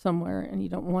somewhere, and you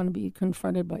don't want to be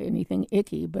confronted by anything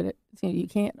icky, but you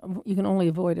can only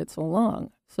avoid it so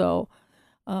long. So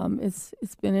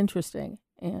it's been interesting.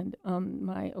 And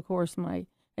and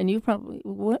you probably,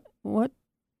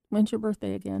 when's your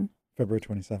birthday again? February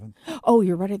 27th. Oh,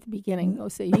 you're right at the beginning. Oh,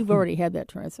 so you've already had that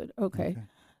transit. Okay.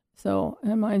 So,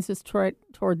 and mine's just toward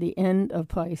the end of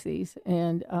Pisces,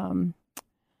 and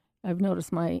I've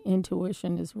noticed my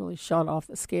intuition is really shot off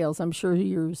the scales. I'm sure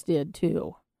yours did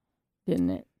too, didn't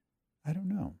it? I don't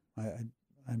know.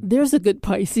 There's a good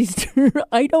Pisces.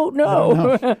 I don't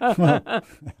know.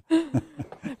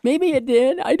 Maybe it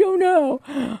did. I don't know.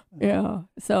 Yeah.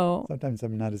 So sometimes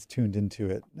I'm not as tuned into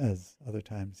it as other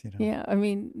times. Yeah. I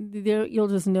mean, you'll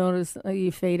just notice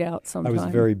you fade out sometimes. I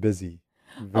was very busy.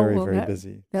 Very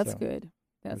busy. That's good.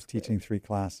 I was teaching 3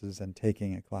 classes and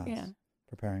taking a class. Yeah.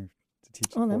 Preparing to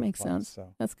teach. Oh, that makes class, sense.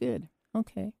 So that's good.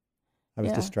 Okay. I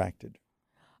was distracted.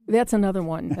 That's another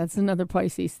one. That's another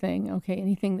Pisces thing. Okay,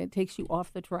 anything that takes you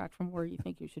off the track from where you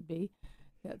think you should be.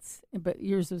 But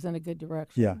yours was in a good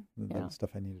direction. Yeah, that's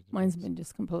stuff I needed. Mine's been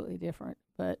just completely different.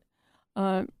 But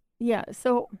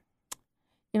so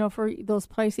for those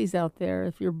Pisces out there,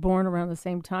 if you're born around the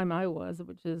same time I was,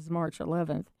 which is March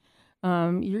 11th,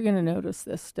 you're going to notice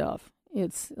this stuff.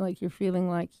 It's like you're feeling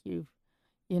like you've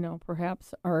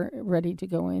perhaps are ready to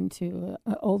go into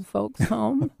an old folks'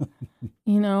 home,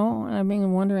 and I've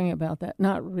been wondering about that.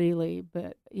 Not really,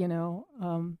 but,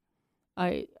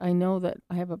 I know that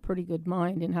I have a pretty good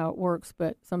mind in how it works,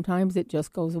 but sometimes it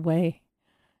just goes away,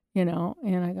 and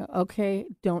I go, okay,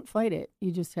 don't fight it.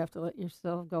 You just have to let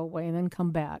yourself go away and then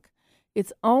come back.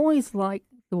 It's always like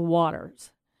the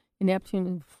waters.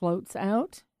 Neptune floats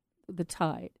out the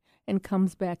tide and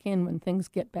comes back in when things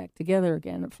get back together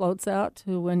again. It floats out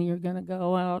to when you're going to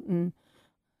go out and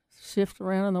shift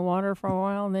around in the water for a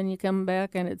while, and then you come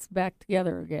back and it's back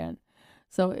together again.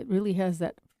 So it really has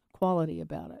that quality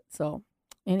about it. So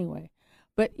anyway,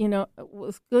 but it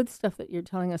was good stuff that you're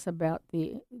telling us about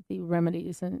the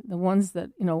remedies, and the ones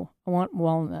that, I want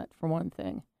walnut for one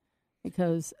thing,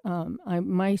 because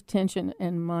my tension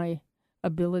and my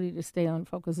ability to stay on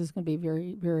focus is going to be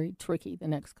very, very tricky the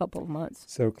next couple of months.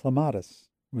 So clematis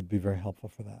would be very helpful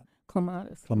for that.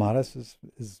 Clematis. Clematis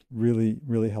is really,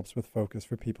 really helps with focus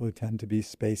for people who tend to be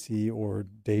spacey or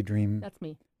daydream. That's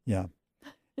me. Yeah.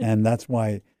 And that's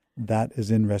why that is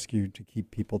in Rescue, to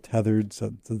keep people tethered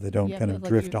so they don't kind of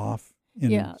drift off.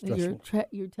 You're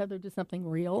tethered to something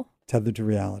real. Tethered to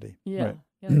reality. Yeah. Right.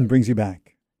 Yeah. Brings you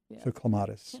back. Yeah. So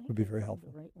clematis would be very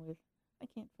helpful. I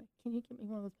can't. Can you give me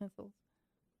one of those pencils?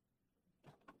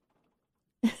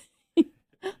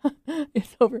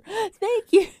 It's over.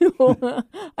 Thank you.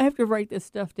 I have to write this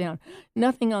stuff down.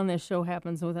 Nothing on this show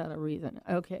happens without a reason.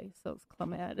 Okay, so it's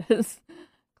clematis,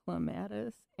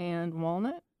 and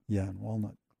walnut. Yeah, and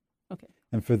walnut. Okay.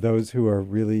 And for those who are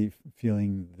really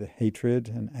feeling the hatred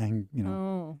and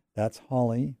that's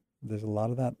holly. There's a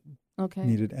lot of that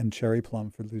needed, and cherry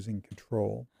plum for losing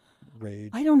control,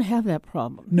 rage. I don't have that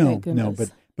problem. No,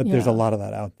 but there's a lot of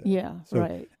that out there. Yeah, so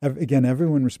right. Again,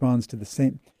 everyone responds to the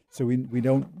same. So we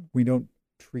don't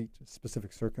treat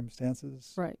specific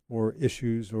circumstances, right, or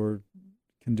issues or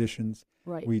conditions.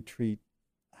 Right. We treat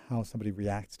how somebody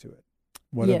reacts to it.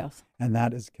 Yes. And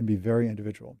that can be very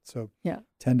individual. So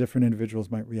 10 different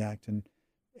individuals might react in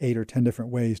 8 or 10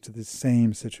 different ways to the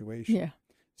same situation. Yeah.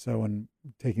 So when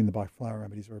taking the Bach flower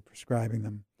remedies or prescribing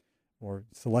them or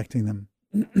selecting them,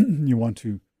 you want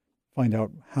to find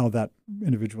out how that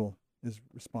individual is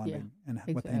responding and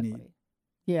what they need.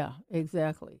 Yeah,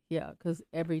 exactly. Yeah, because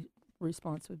every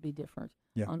response would be different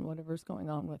on whatever's going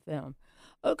on with them.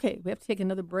 Okay, we have to take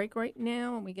another break right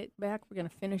now. When we get back, we're going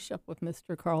to finish up with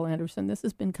Mr. Carl Anderson. This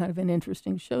has been kind of an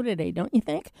interesting show today, don't you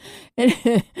think?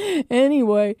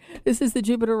 Anyway, this is the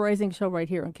Jupiter Rising Show right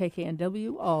here on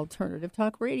KKNW Alternative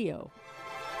Talk Radio.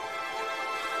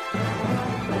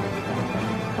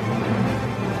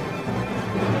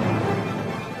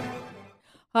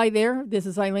 Hi there, this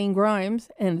is Eileen Grimes,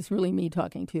 and it's really me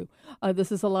talking too.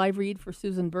 This is a live read for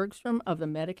Susan Bergstrom of the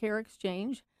Medicare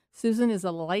Exchange. Susan is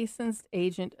a licensed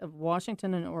agent of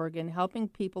Washington and Oregon, helping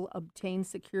people obtain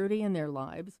security in their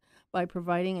lives by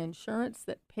providing insurance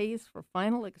that pays for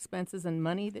final expenses and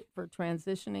money for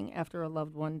transitioning after a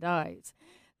loved one dies.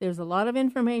 There's a lot of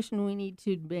information we need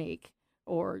to make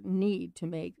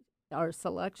our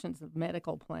selections of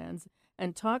medical plans.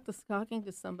 And talking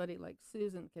to somebody like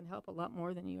Susan can help a lot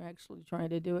more than you actually trying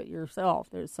to do it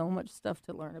yourself. There's so much stuff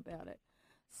to learn about it.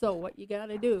 So what you got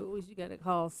to do is you got to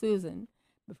call Susan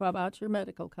about your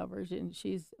medical coverage, and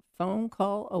she's a phone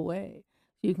call away.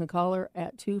 You can call her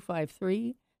at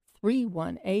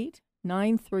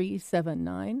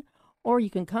 253-318-9379, or you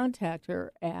can contact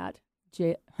her at,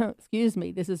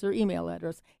 this is her email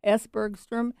address,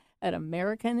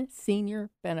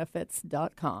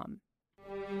 sbergstrom@americanseniorbenefits.com.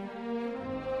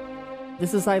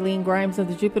 This is Eileen Grimes of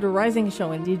the Jupiter Rising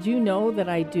Show, and did you know that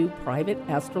I do private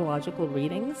astrological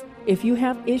readings? If you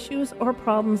have issues or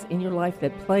problems in your life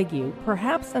that plague you,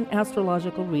 perhaps an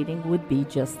astrological reading would be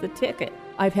just the ticket.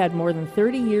 I've had more than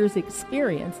 30 years'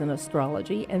 experience in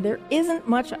astrology, and there isn't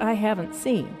much I haven't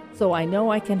seen, so I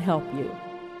know I can help you.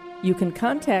 You can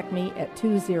contact me at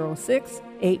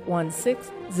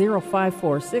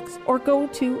 206-816-0546 or go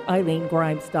to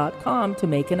eileengrimes.com to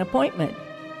make an appointment.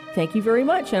 Thank you very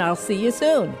much, and I'll see you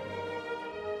soon.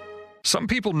 Some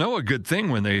people know a good thing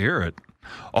when they hear it.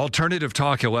 Alternative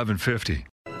Talk 1150.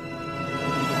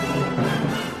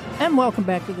 And welcome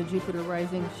back to the Jupiter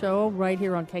Rising Show right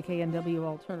here on KKNW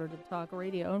Alternative Talk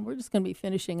Radio. And we're just going to be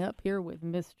finishing up here with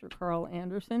Mr. Carl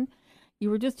Anderson. You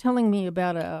were just telling me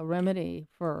about a remedy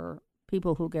for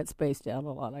people who get spaced out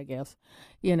a lot, I guess.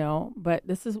 But why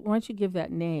don't you give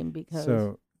that name?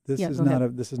 Because This is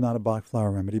not a Bach flower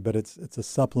remedy, but it's a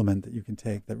supplement that you can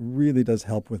take that really does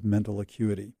help with mental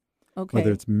acuity. Okay.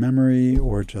 Whether it's memory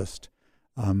or just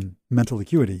mental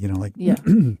acuity,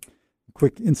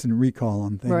 quick instant recall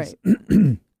on things.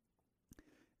 Right.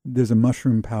 There's a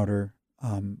mushroom powder.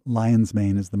 Lion's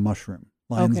mane is the mushroom.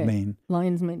 Lion's mane.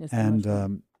 Lion's mane is the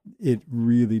mushroom. It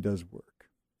really does work.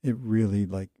 It really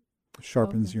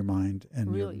sharpens your mind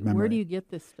and your memory. Where do you get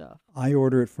this stuff? I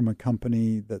order it from a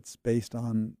company that's based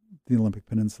on the Olympic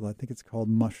Peninsula. I think it's called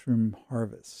Mushroom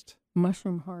Harvest.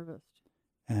 Mushroom Harvest.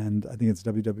 And I think it's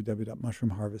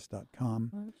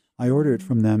www.mushroomharvest.com. I order it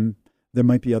from them. There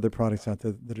might be other products out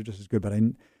there that are just as good, but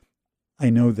I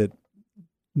know that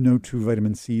no two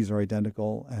vitamin C's are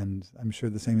identical, and I'm sure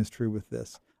the same is true with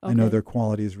this. Okay. I know their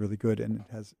quality is really good, and it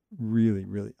has really,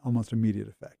 really almost immediate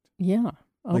effect. Yeah.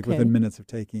 Okay. Within minutes of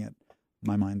taking it,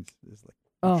 my mind is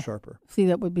sharper. See,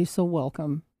 that would be so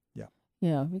welcome. Yeah.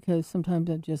 Yeah, because sometimes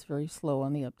I'm just very slow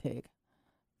on the uptake.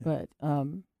 Yeah. But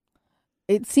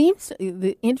it seems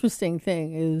the interesting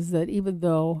thing is that even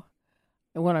though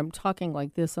when I'm talking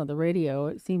like this on the radio,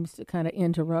 it seems to kind of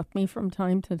interrupt me from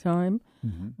time to time.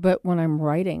 Mm-hmm. But when I'm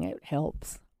writing, it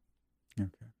helps.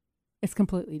 Okay. It's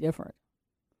completely different.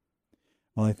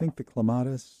 Well, I think the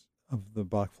clematis of the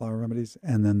Bach flower remedies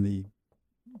and then the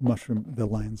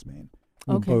lion's mane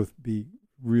will both be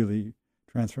really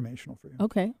transformational for you.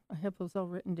 Okay. I have those all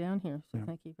written down here, so Yeah.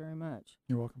 thank you very much.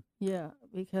 You're welcome. Yeah,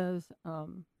 because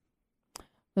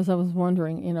as I was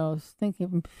wondering, I was thinking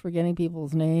of forgetting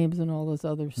people's names and all this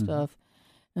other stuff.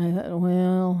 And I thought,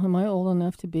 well, am I old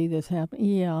enough to be this happy?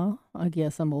 Yeah, I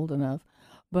guess I'm old enough.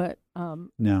 But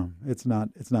no, it's not.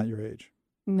 It's not your age.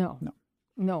 No.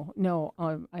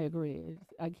 I agree.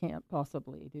 I can't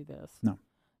possibly do this. No.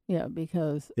 Yeah,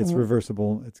 because it's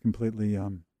reversible. It's completely.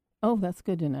 Oh, that's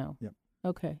good to know. Yep.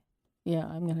 Okay. Yeah,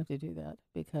 I'm gonna have to do that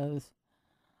because,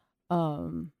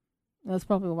 that's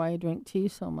probably why I drink tea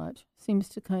so much. Seems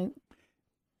to kind.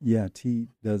 Yeah, tea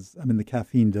does. I mean, the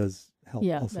caffeine does help.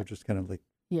 Yeah, also, just kind of like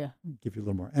give you a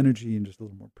little more energy and just a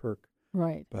little more perk.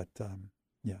 Right. But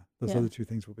those other two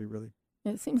things will be really.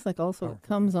 It seems like also powerful. It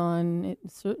comes on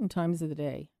at certain times of the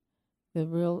day. The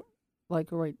real,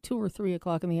 like right 2 or 3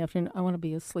 o'clock in the afternoon, I want to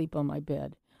be asleep on my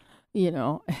bed. It's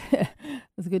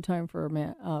a good time for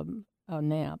a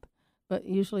nap. But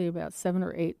usually about 7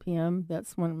 or 8 p.m.,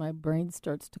 that's when my brain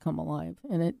starts to come alive.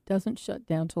 And it doesn't shut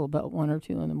down till about 1 or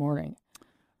 2 in the morning.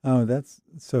 Oh, that's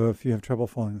so if you have trouble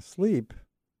falling asleep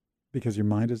because your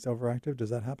mind is overactive,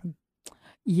 does that happen?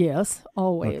 Yes,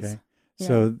 always. Okay.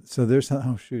 Yeah. So there's, I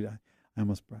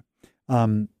almost brought,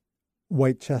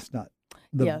 white chestnut.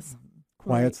 Yes.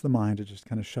 Quiets the mind. It just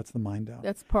kind of shuts the mind down.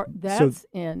 That's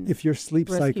in if your sleep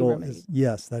Rescue cycle Remedy. is,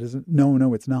 yes, that isn't,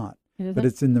 no, it's not. But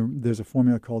it's there's a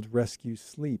formula called Rescue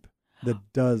Sleep that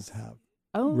does have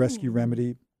Rescue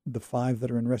Remedy, the 5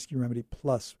 that are in Rescue Remedy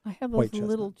plus I have white those chestnut.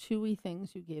 little chewy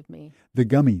things you give me. The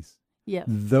gummies.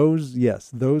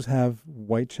 Yes. Those have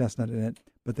white chestnut in it,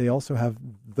 but they also have,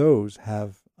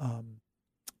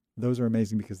 those are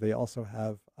amazing because they also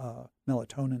have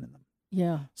melatonin in them.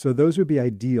 Yeah. So those would be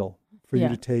ideal for you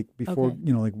to take before,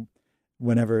 like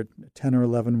whenever, 10 or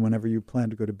 11, whenever you plan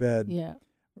to go to bed. Yeah.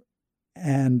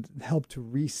 And help to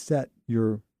reset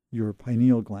your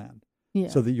pineal gland. Yeah.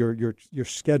 So that your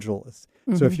schedule is.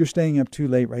 So if you're staying up too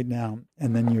late right now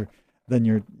and then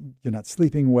you're not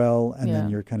sleeping well and then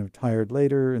you're kind of tired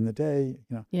later in the day,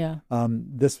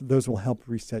 those will help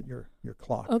reset your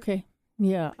clock. Okay.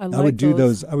 Yeah, I would do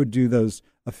those. I would do those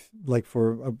like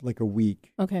for a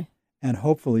week. Okay. And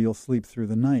hopefully you'll sleep through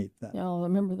the night. Then. Yeah, I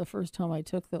remember the first time I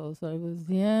took those. I was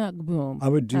boom. I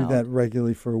would do that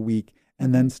regularly for a week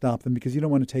and then stop them because you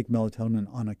don't want to take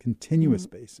melatonin on a continuous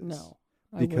basis. No.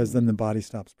 Because then the body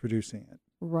stops producing it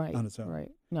on its own.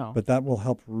 Right. No. But that will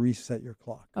help reset your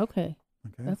clock. Okay.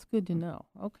 That's good to know.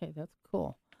 Okay, that's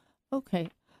cool. Okay.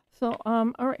 So,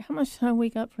 all right, how much time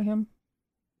we got for him?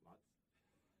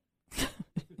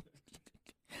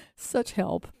 Such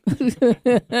help.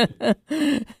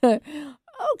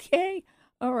 Okay.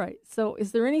 All right. So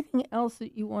is there anything else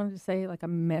that you wanted to say, like a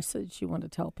message you want to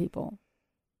tell people?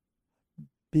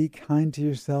 Be kind to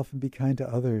yourself and be kind to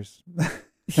others.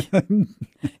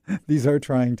 These are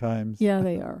trying times. Yeah,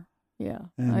 they are. Yeah,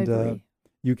 and I agree.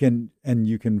 You can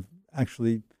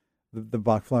actually, the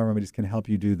Bach flower remedies can help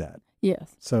you do that.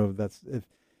 Yes. So that's if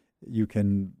you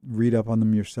can read up on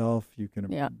them yourself. You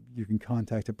can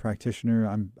contact a practitioner.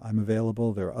 I'm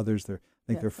available. There are others. I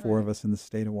think there are 4 of us in the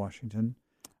state of Washington.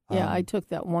 Yeah, I took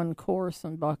that one course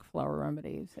on Bach flower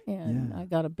remedies, and I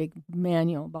got a big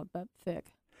manual about that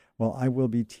thick. Well, I will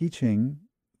be teaching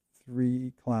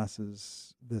 3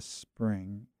 classes this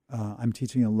spring. I'm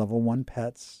teaching a level 1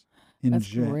 pets in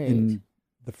the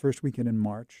first weekend in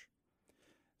March.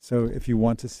 So if you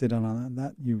want to sit on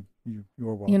that, you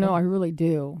are welcome. I really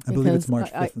do. I believe it's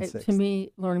March 5th and 6th. To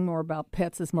me, learning more about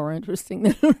pets is more interesting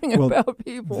than learning about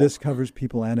people. This covers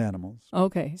people and animals.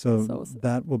 Okay. So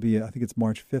that will be, I think it's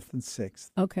March 5th and 6th.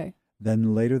 Okay.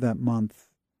 Then later that month,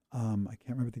 I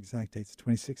can't remember the exact dates,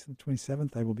 26th and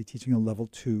 27th, I will be teaching a level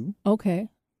 2. Okay.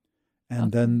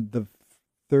 And then the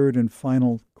 3rd and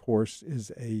final course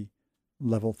is a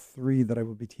level 3 that I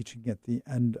will be teaching at the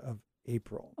end of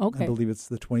April. Okay. I believe it's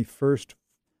the 21st,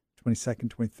 22nd,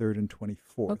 23rd, and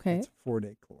 24th. Okay. It's a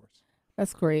 4-day course.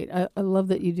 That's great. I love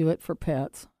that you do it for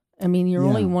pets. I mean, you're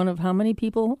only one of how many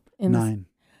people? 9.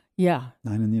 Yeah.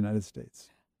 9 in the United States.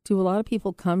 Do a lot of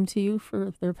people come to you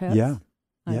for their pets? Yeah.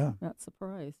 I'm not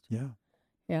surprised. Yeah.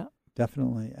 Yeah.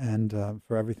 Definitely. And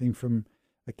for everything from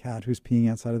a cat who's peeing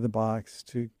outside of the box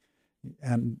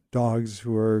and dogs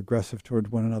who are aggressive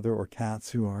toward one another, or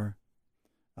cats who are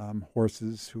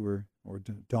horses who are, or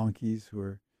donkeys who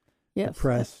are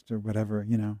depressed or whatever,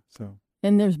 So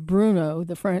Then there's Bruno,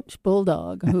 the French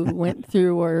bulldog, who went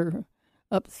through our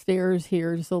upstairs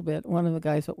here just a little bit. One of the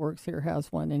guys that works here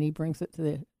has one, and he brings it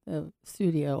to the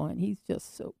studio, and he's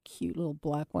just so cute, little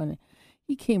black one.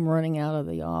 He came running out of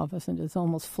the office and just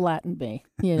almost flattened me,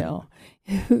 He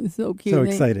was so cute. So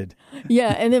excited.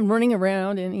 Yeah, and then running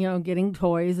around and, getting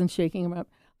toys and shaking them up.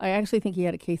 I actually think he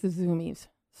had a case of zoomies.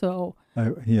 So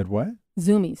He had what?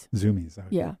 Zoomies. Zoomies. Okay.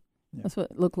 Yeah. That's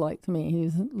what it looked like to me. He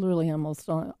was literally almost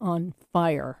on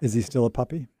fire. Is he still a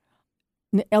puppy?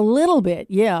 A little bit,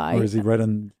 yeah. Or is he right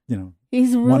on,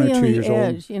 He's really 1 or 2 on the years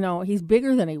edge. old? He's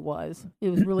bigger than he was. He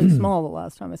was really small the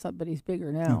last time I saw, but he's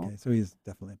bigger now. Okay, so he's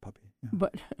definitely a puppy. Yeah.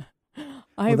 But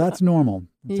well, that's normal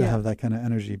to yeah. have that kind of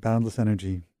energy, boundless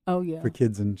energy. Oh yeah. For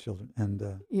kids and children,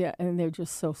 and yeah, and they're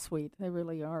just so sweet. They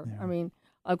really are. Yeah. I mean,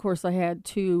 of course, I had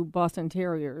 2 Boston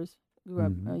Terriers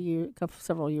grew up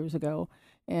several years ago,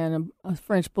 and a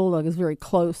French bulldog is very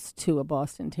close to a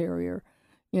Boston Terrier.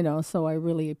 So I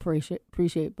really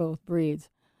appreciate both breeds.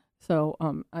 So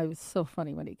I was so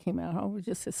funny when he came out. I was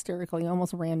just hysterical. He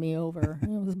almost ran me over. He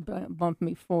was bumped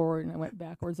me forward, and I went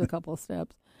backwards a couple of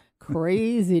steps.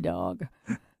 Crazy dog.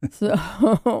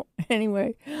 So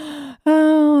anyway,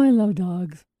 I love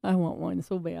dogs. I want one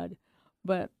so bad.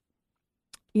 But,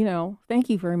 thank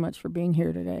you very much for being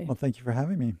here today. Well, thank you for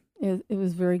having me. It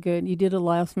was very good. You did a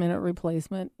last-minute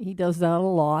replacement. He does that a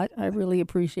lot. I really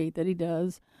appreciate that he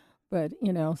does. But,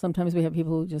 sometimes we have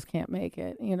people who just can't make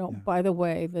it. By the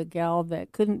way, the gal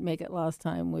that couldn't make it last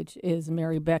time, which is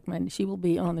Mary Beckman, she will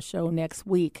be on the show next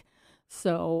week.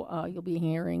 So you'll be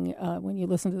hearing, when you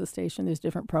listen to the station, there's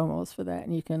different promos for that,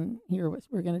 and you can hear what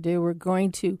we're going to do. We're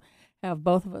going to have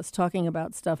both of us talking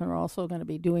about stuff, and we're also going to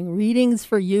be doing readings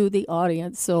for you, the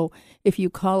audience. So if you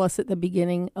call us at the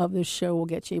beginning of the show, we'll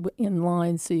get you in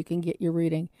line so you can get your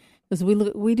reading. Because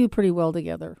we do pretty well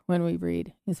together when we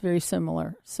read. It's very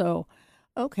similar. So,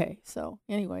 okay. So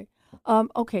anyway,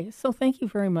 okay. So thank you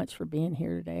very much for being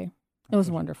here today. It was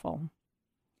wonderful.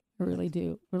 I really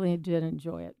did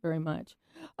enjoy it very much.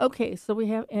 Okay. So we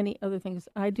have any other things?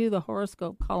 I do the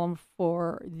horoscope column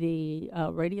for the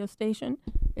radio station.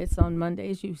 It's on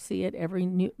Mondays. You see it every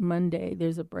new Monday.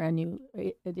 There's a brand new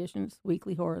edition. It's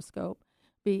weekly horoscope.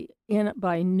 Be in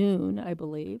by noon, I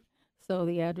believe. So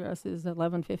the address is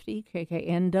 1150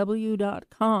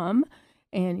 kknw.com,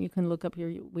 and you can look up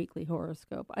your weekly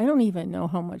horoscope. I don't even know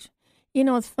how much.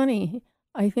 It's funny.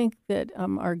 I think that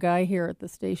our guy here at the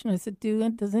station, I said,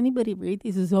 does anybody read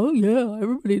these? He says, oh, yeah,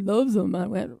 everybody loves them. I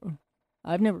went,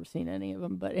 I've never seen any of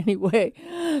them, but anyway.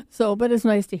 But it's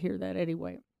nice to hear that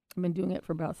anyway. I've been doing it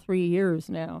for about 3 years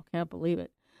now. Can't believe it.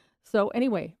 So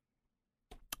anyway,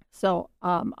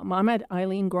 I'm at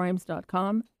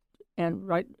eileengrimes.com. and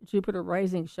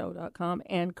JupiterRisingShow.com,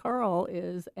 and Carl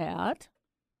is at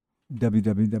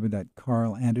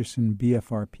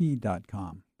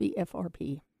www.carlandersonbfrp.com.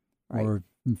 BFRP, right? Or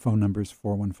phone number is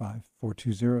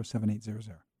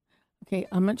 415-420-7800. Okay,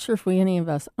 I'm not sure if any of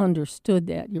us understood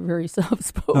that. You're very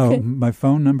soft-spoken. Oh, my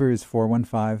phone number is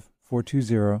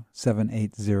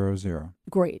 415-420-7800.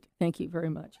 Great. Thank you very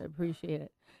much. I appreciate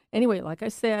it. Anyway, like I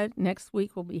said, next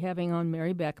week we'll be having on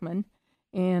Mary Beckman.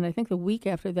 And I think the week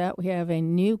after that, we have a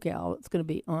new gal that's going to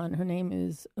be on. Her name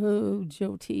is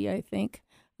Jyoti, I think.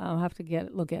 I'll have to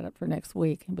look at it for next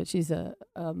week. But she's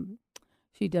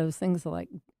she does things like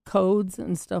codes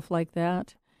and stuff like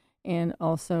that, and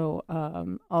also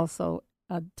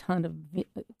a ton of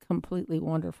completely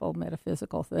wonderful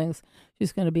metaphysical things.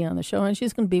 She's going to be on the show, and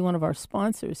she's going to be one of our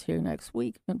sponsors here next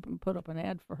week. I'm going to put up an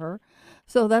ad for her,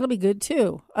 so that'll be good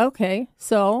too. Okay,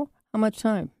 so how much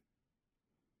time?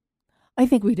 I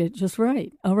think we did just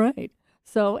right. All right.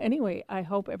 So anyway, I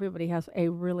hope everybody has a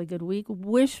really good week.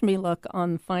 Wish me luck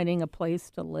on finding a place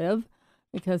to live,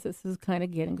 because this is kind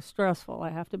of getting stressful. I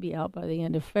have to be out by the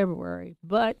end of February,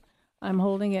 but I'm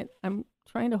holding it. I'm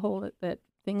trying to hold it. That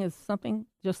thing is something,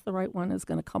 just the right one is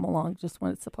going to come along just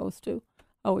when it's supposed to.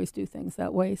 I always do things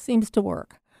that way. Seems to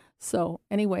work. So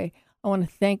anyway, I want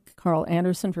to thank Carl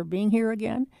Anderson for being here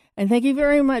again. And thank you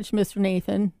very much, Mr.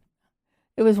 Nathan.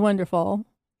 It was wonderful.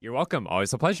 You're welcome.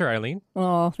 Always a pleasure, Eileen.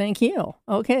 Oh, thank you.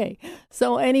 Okay.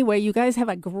 So anyway, you guys have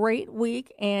a great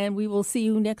week, and we will see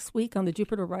you next week on the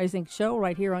Jupiter Rising Show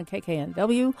right here on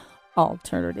KKNW,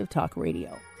 Alternative Talk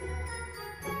Radio.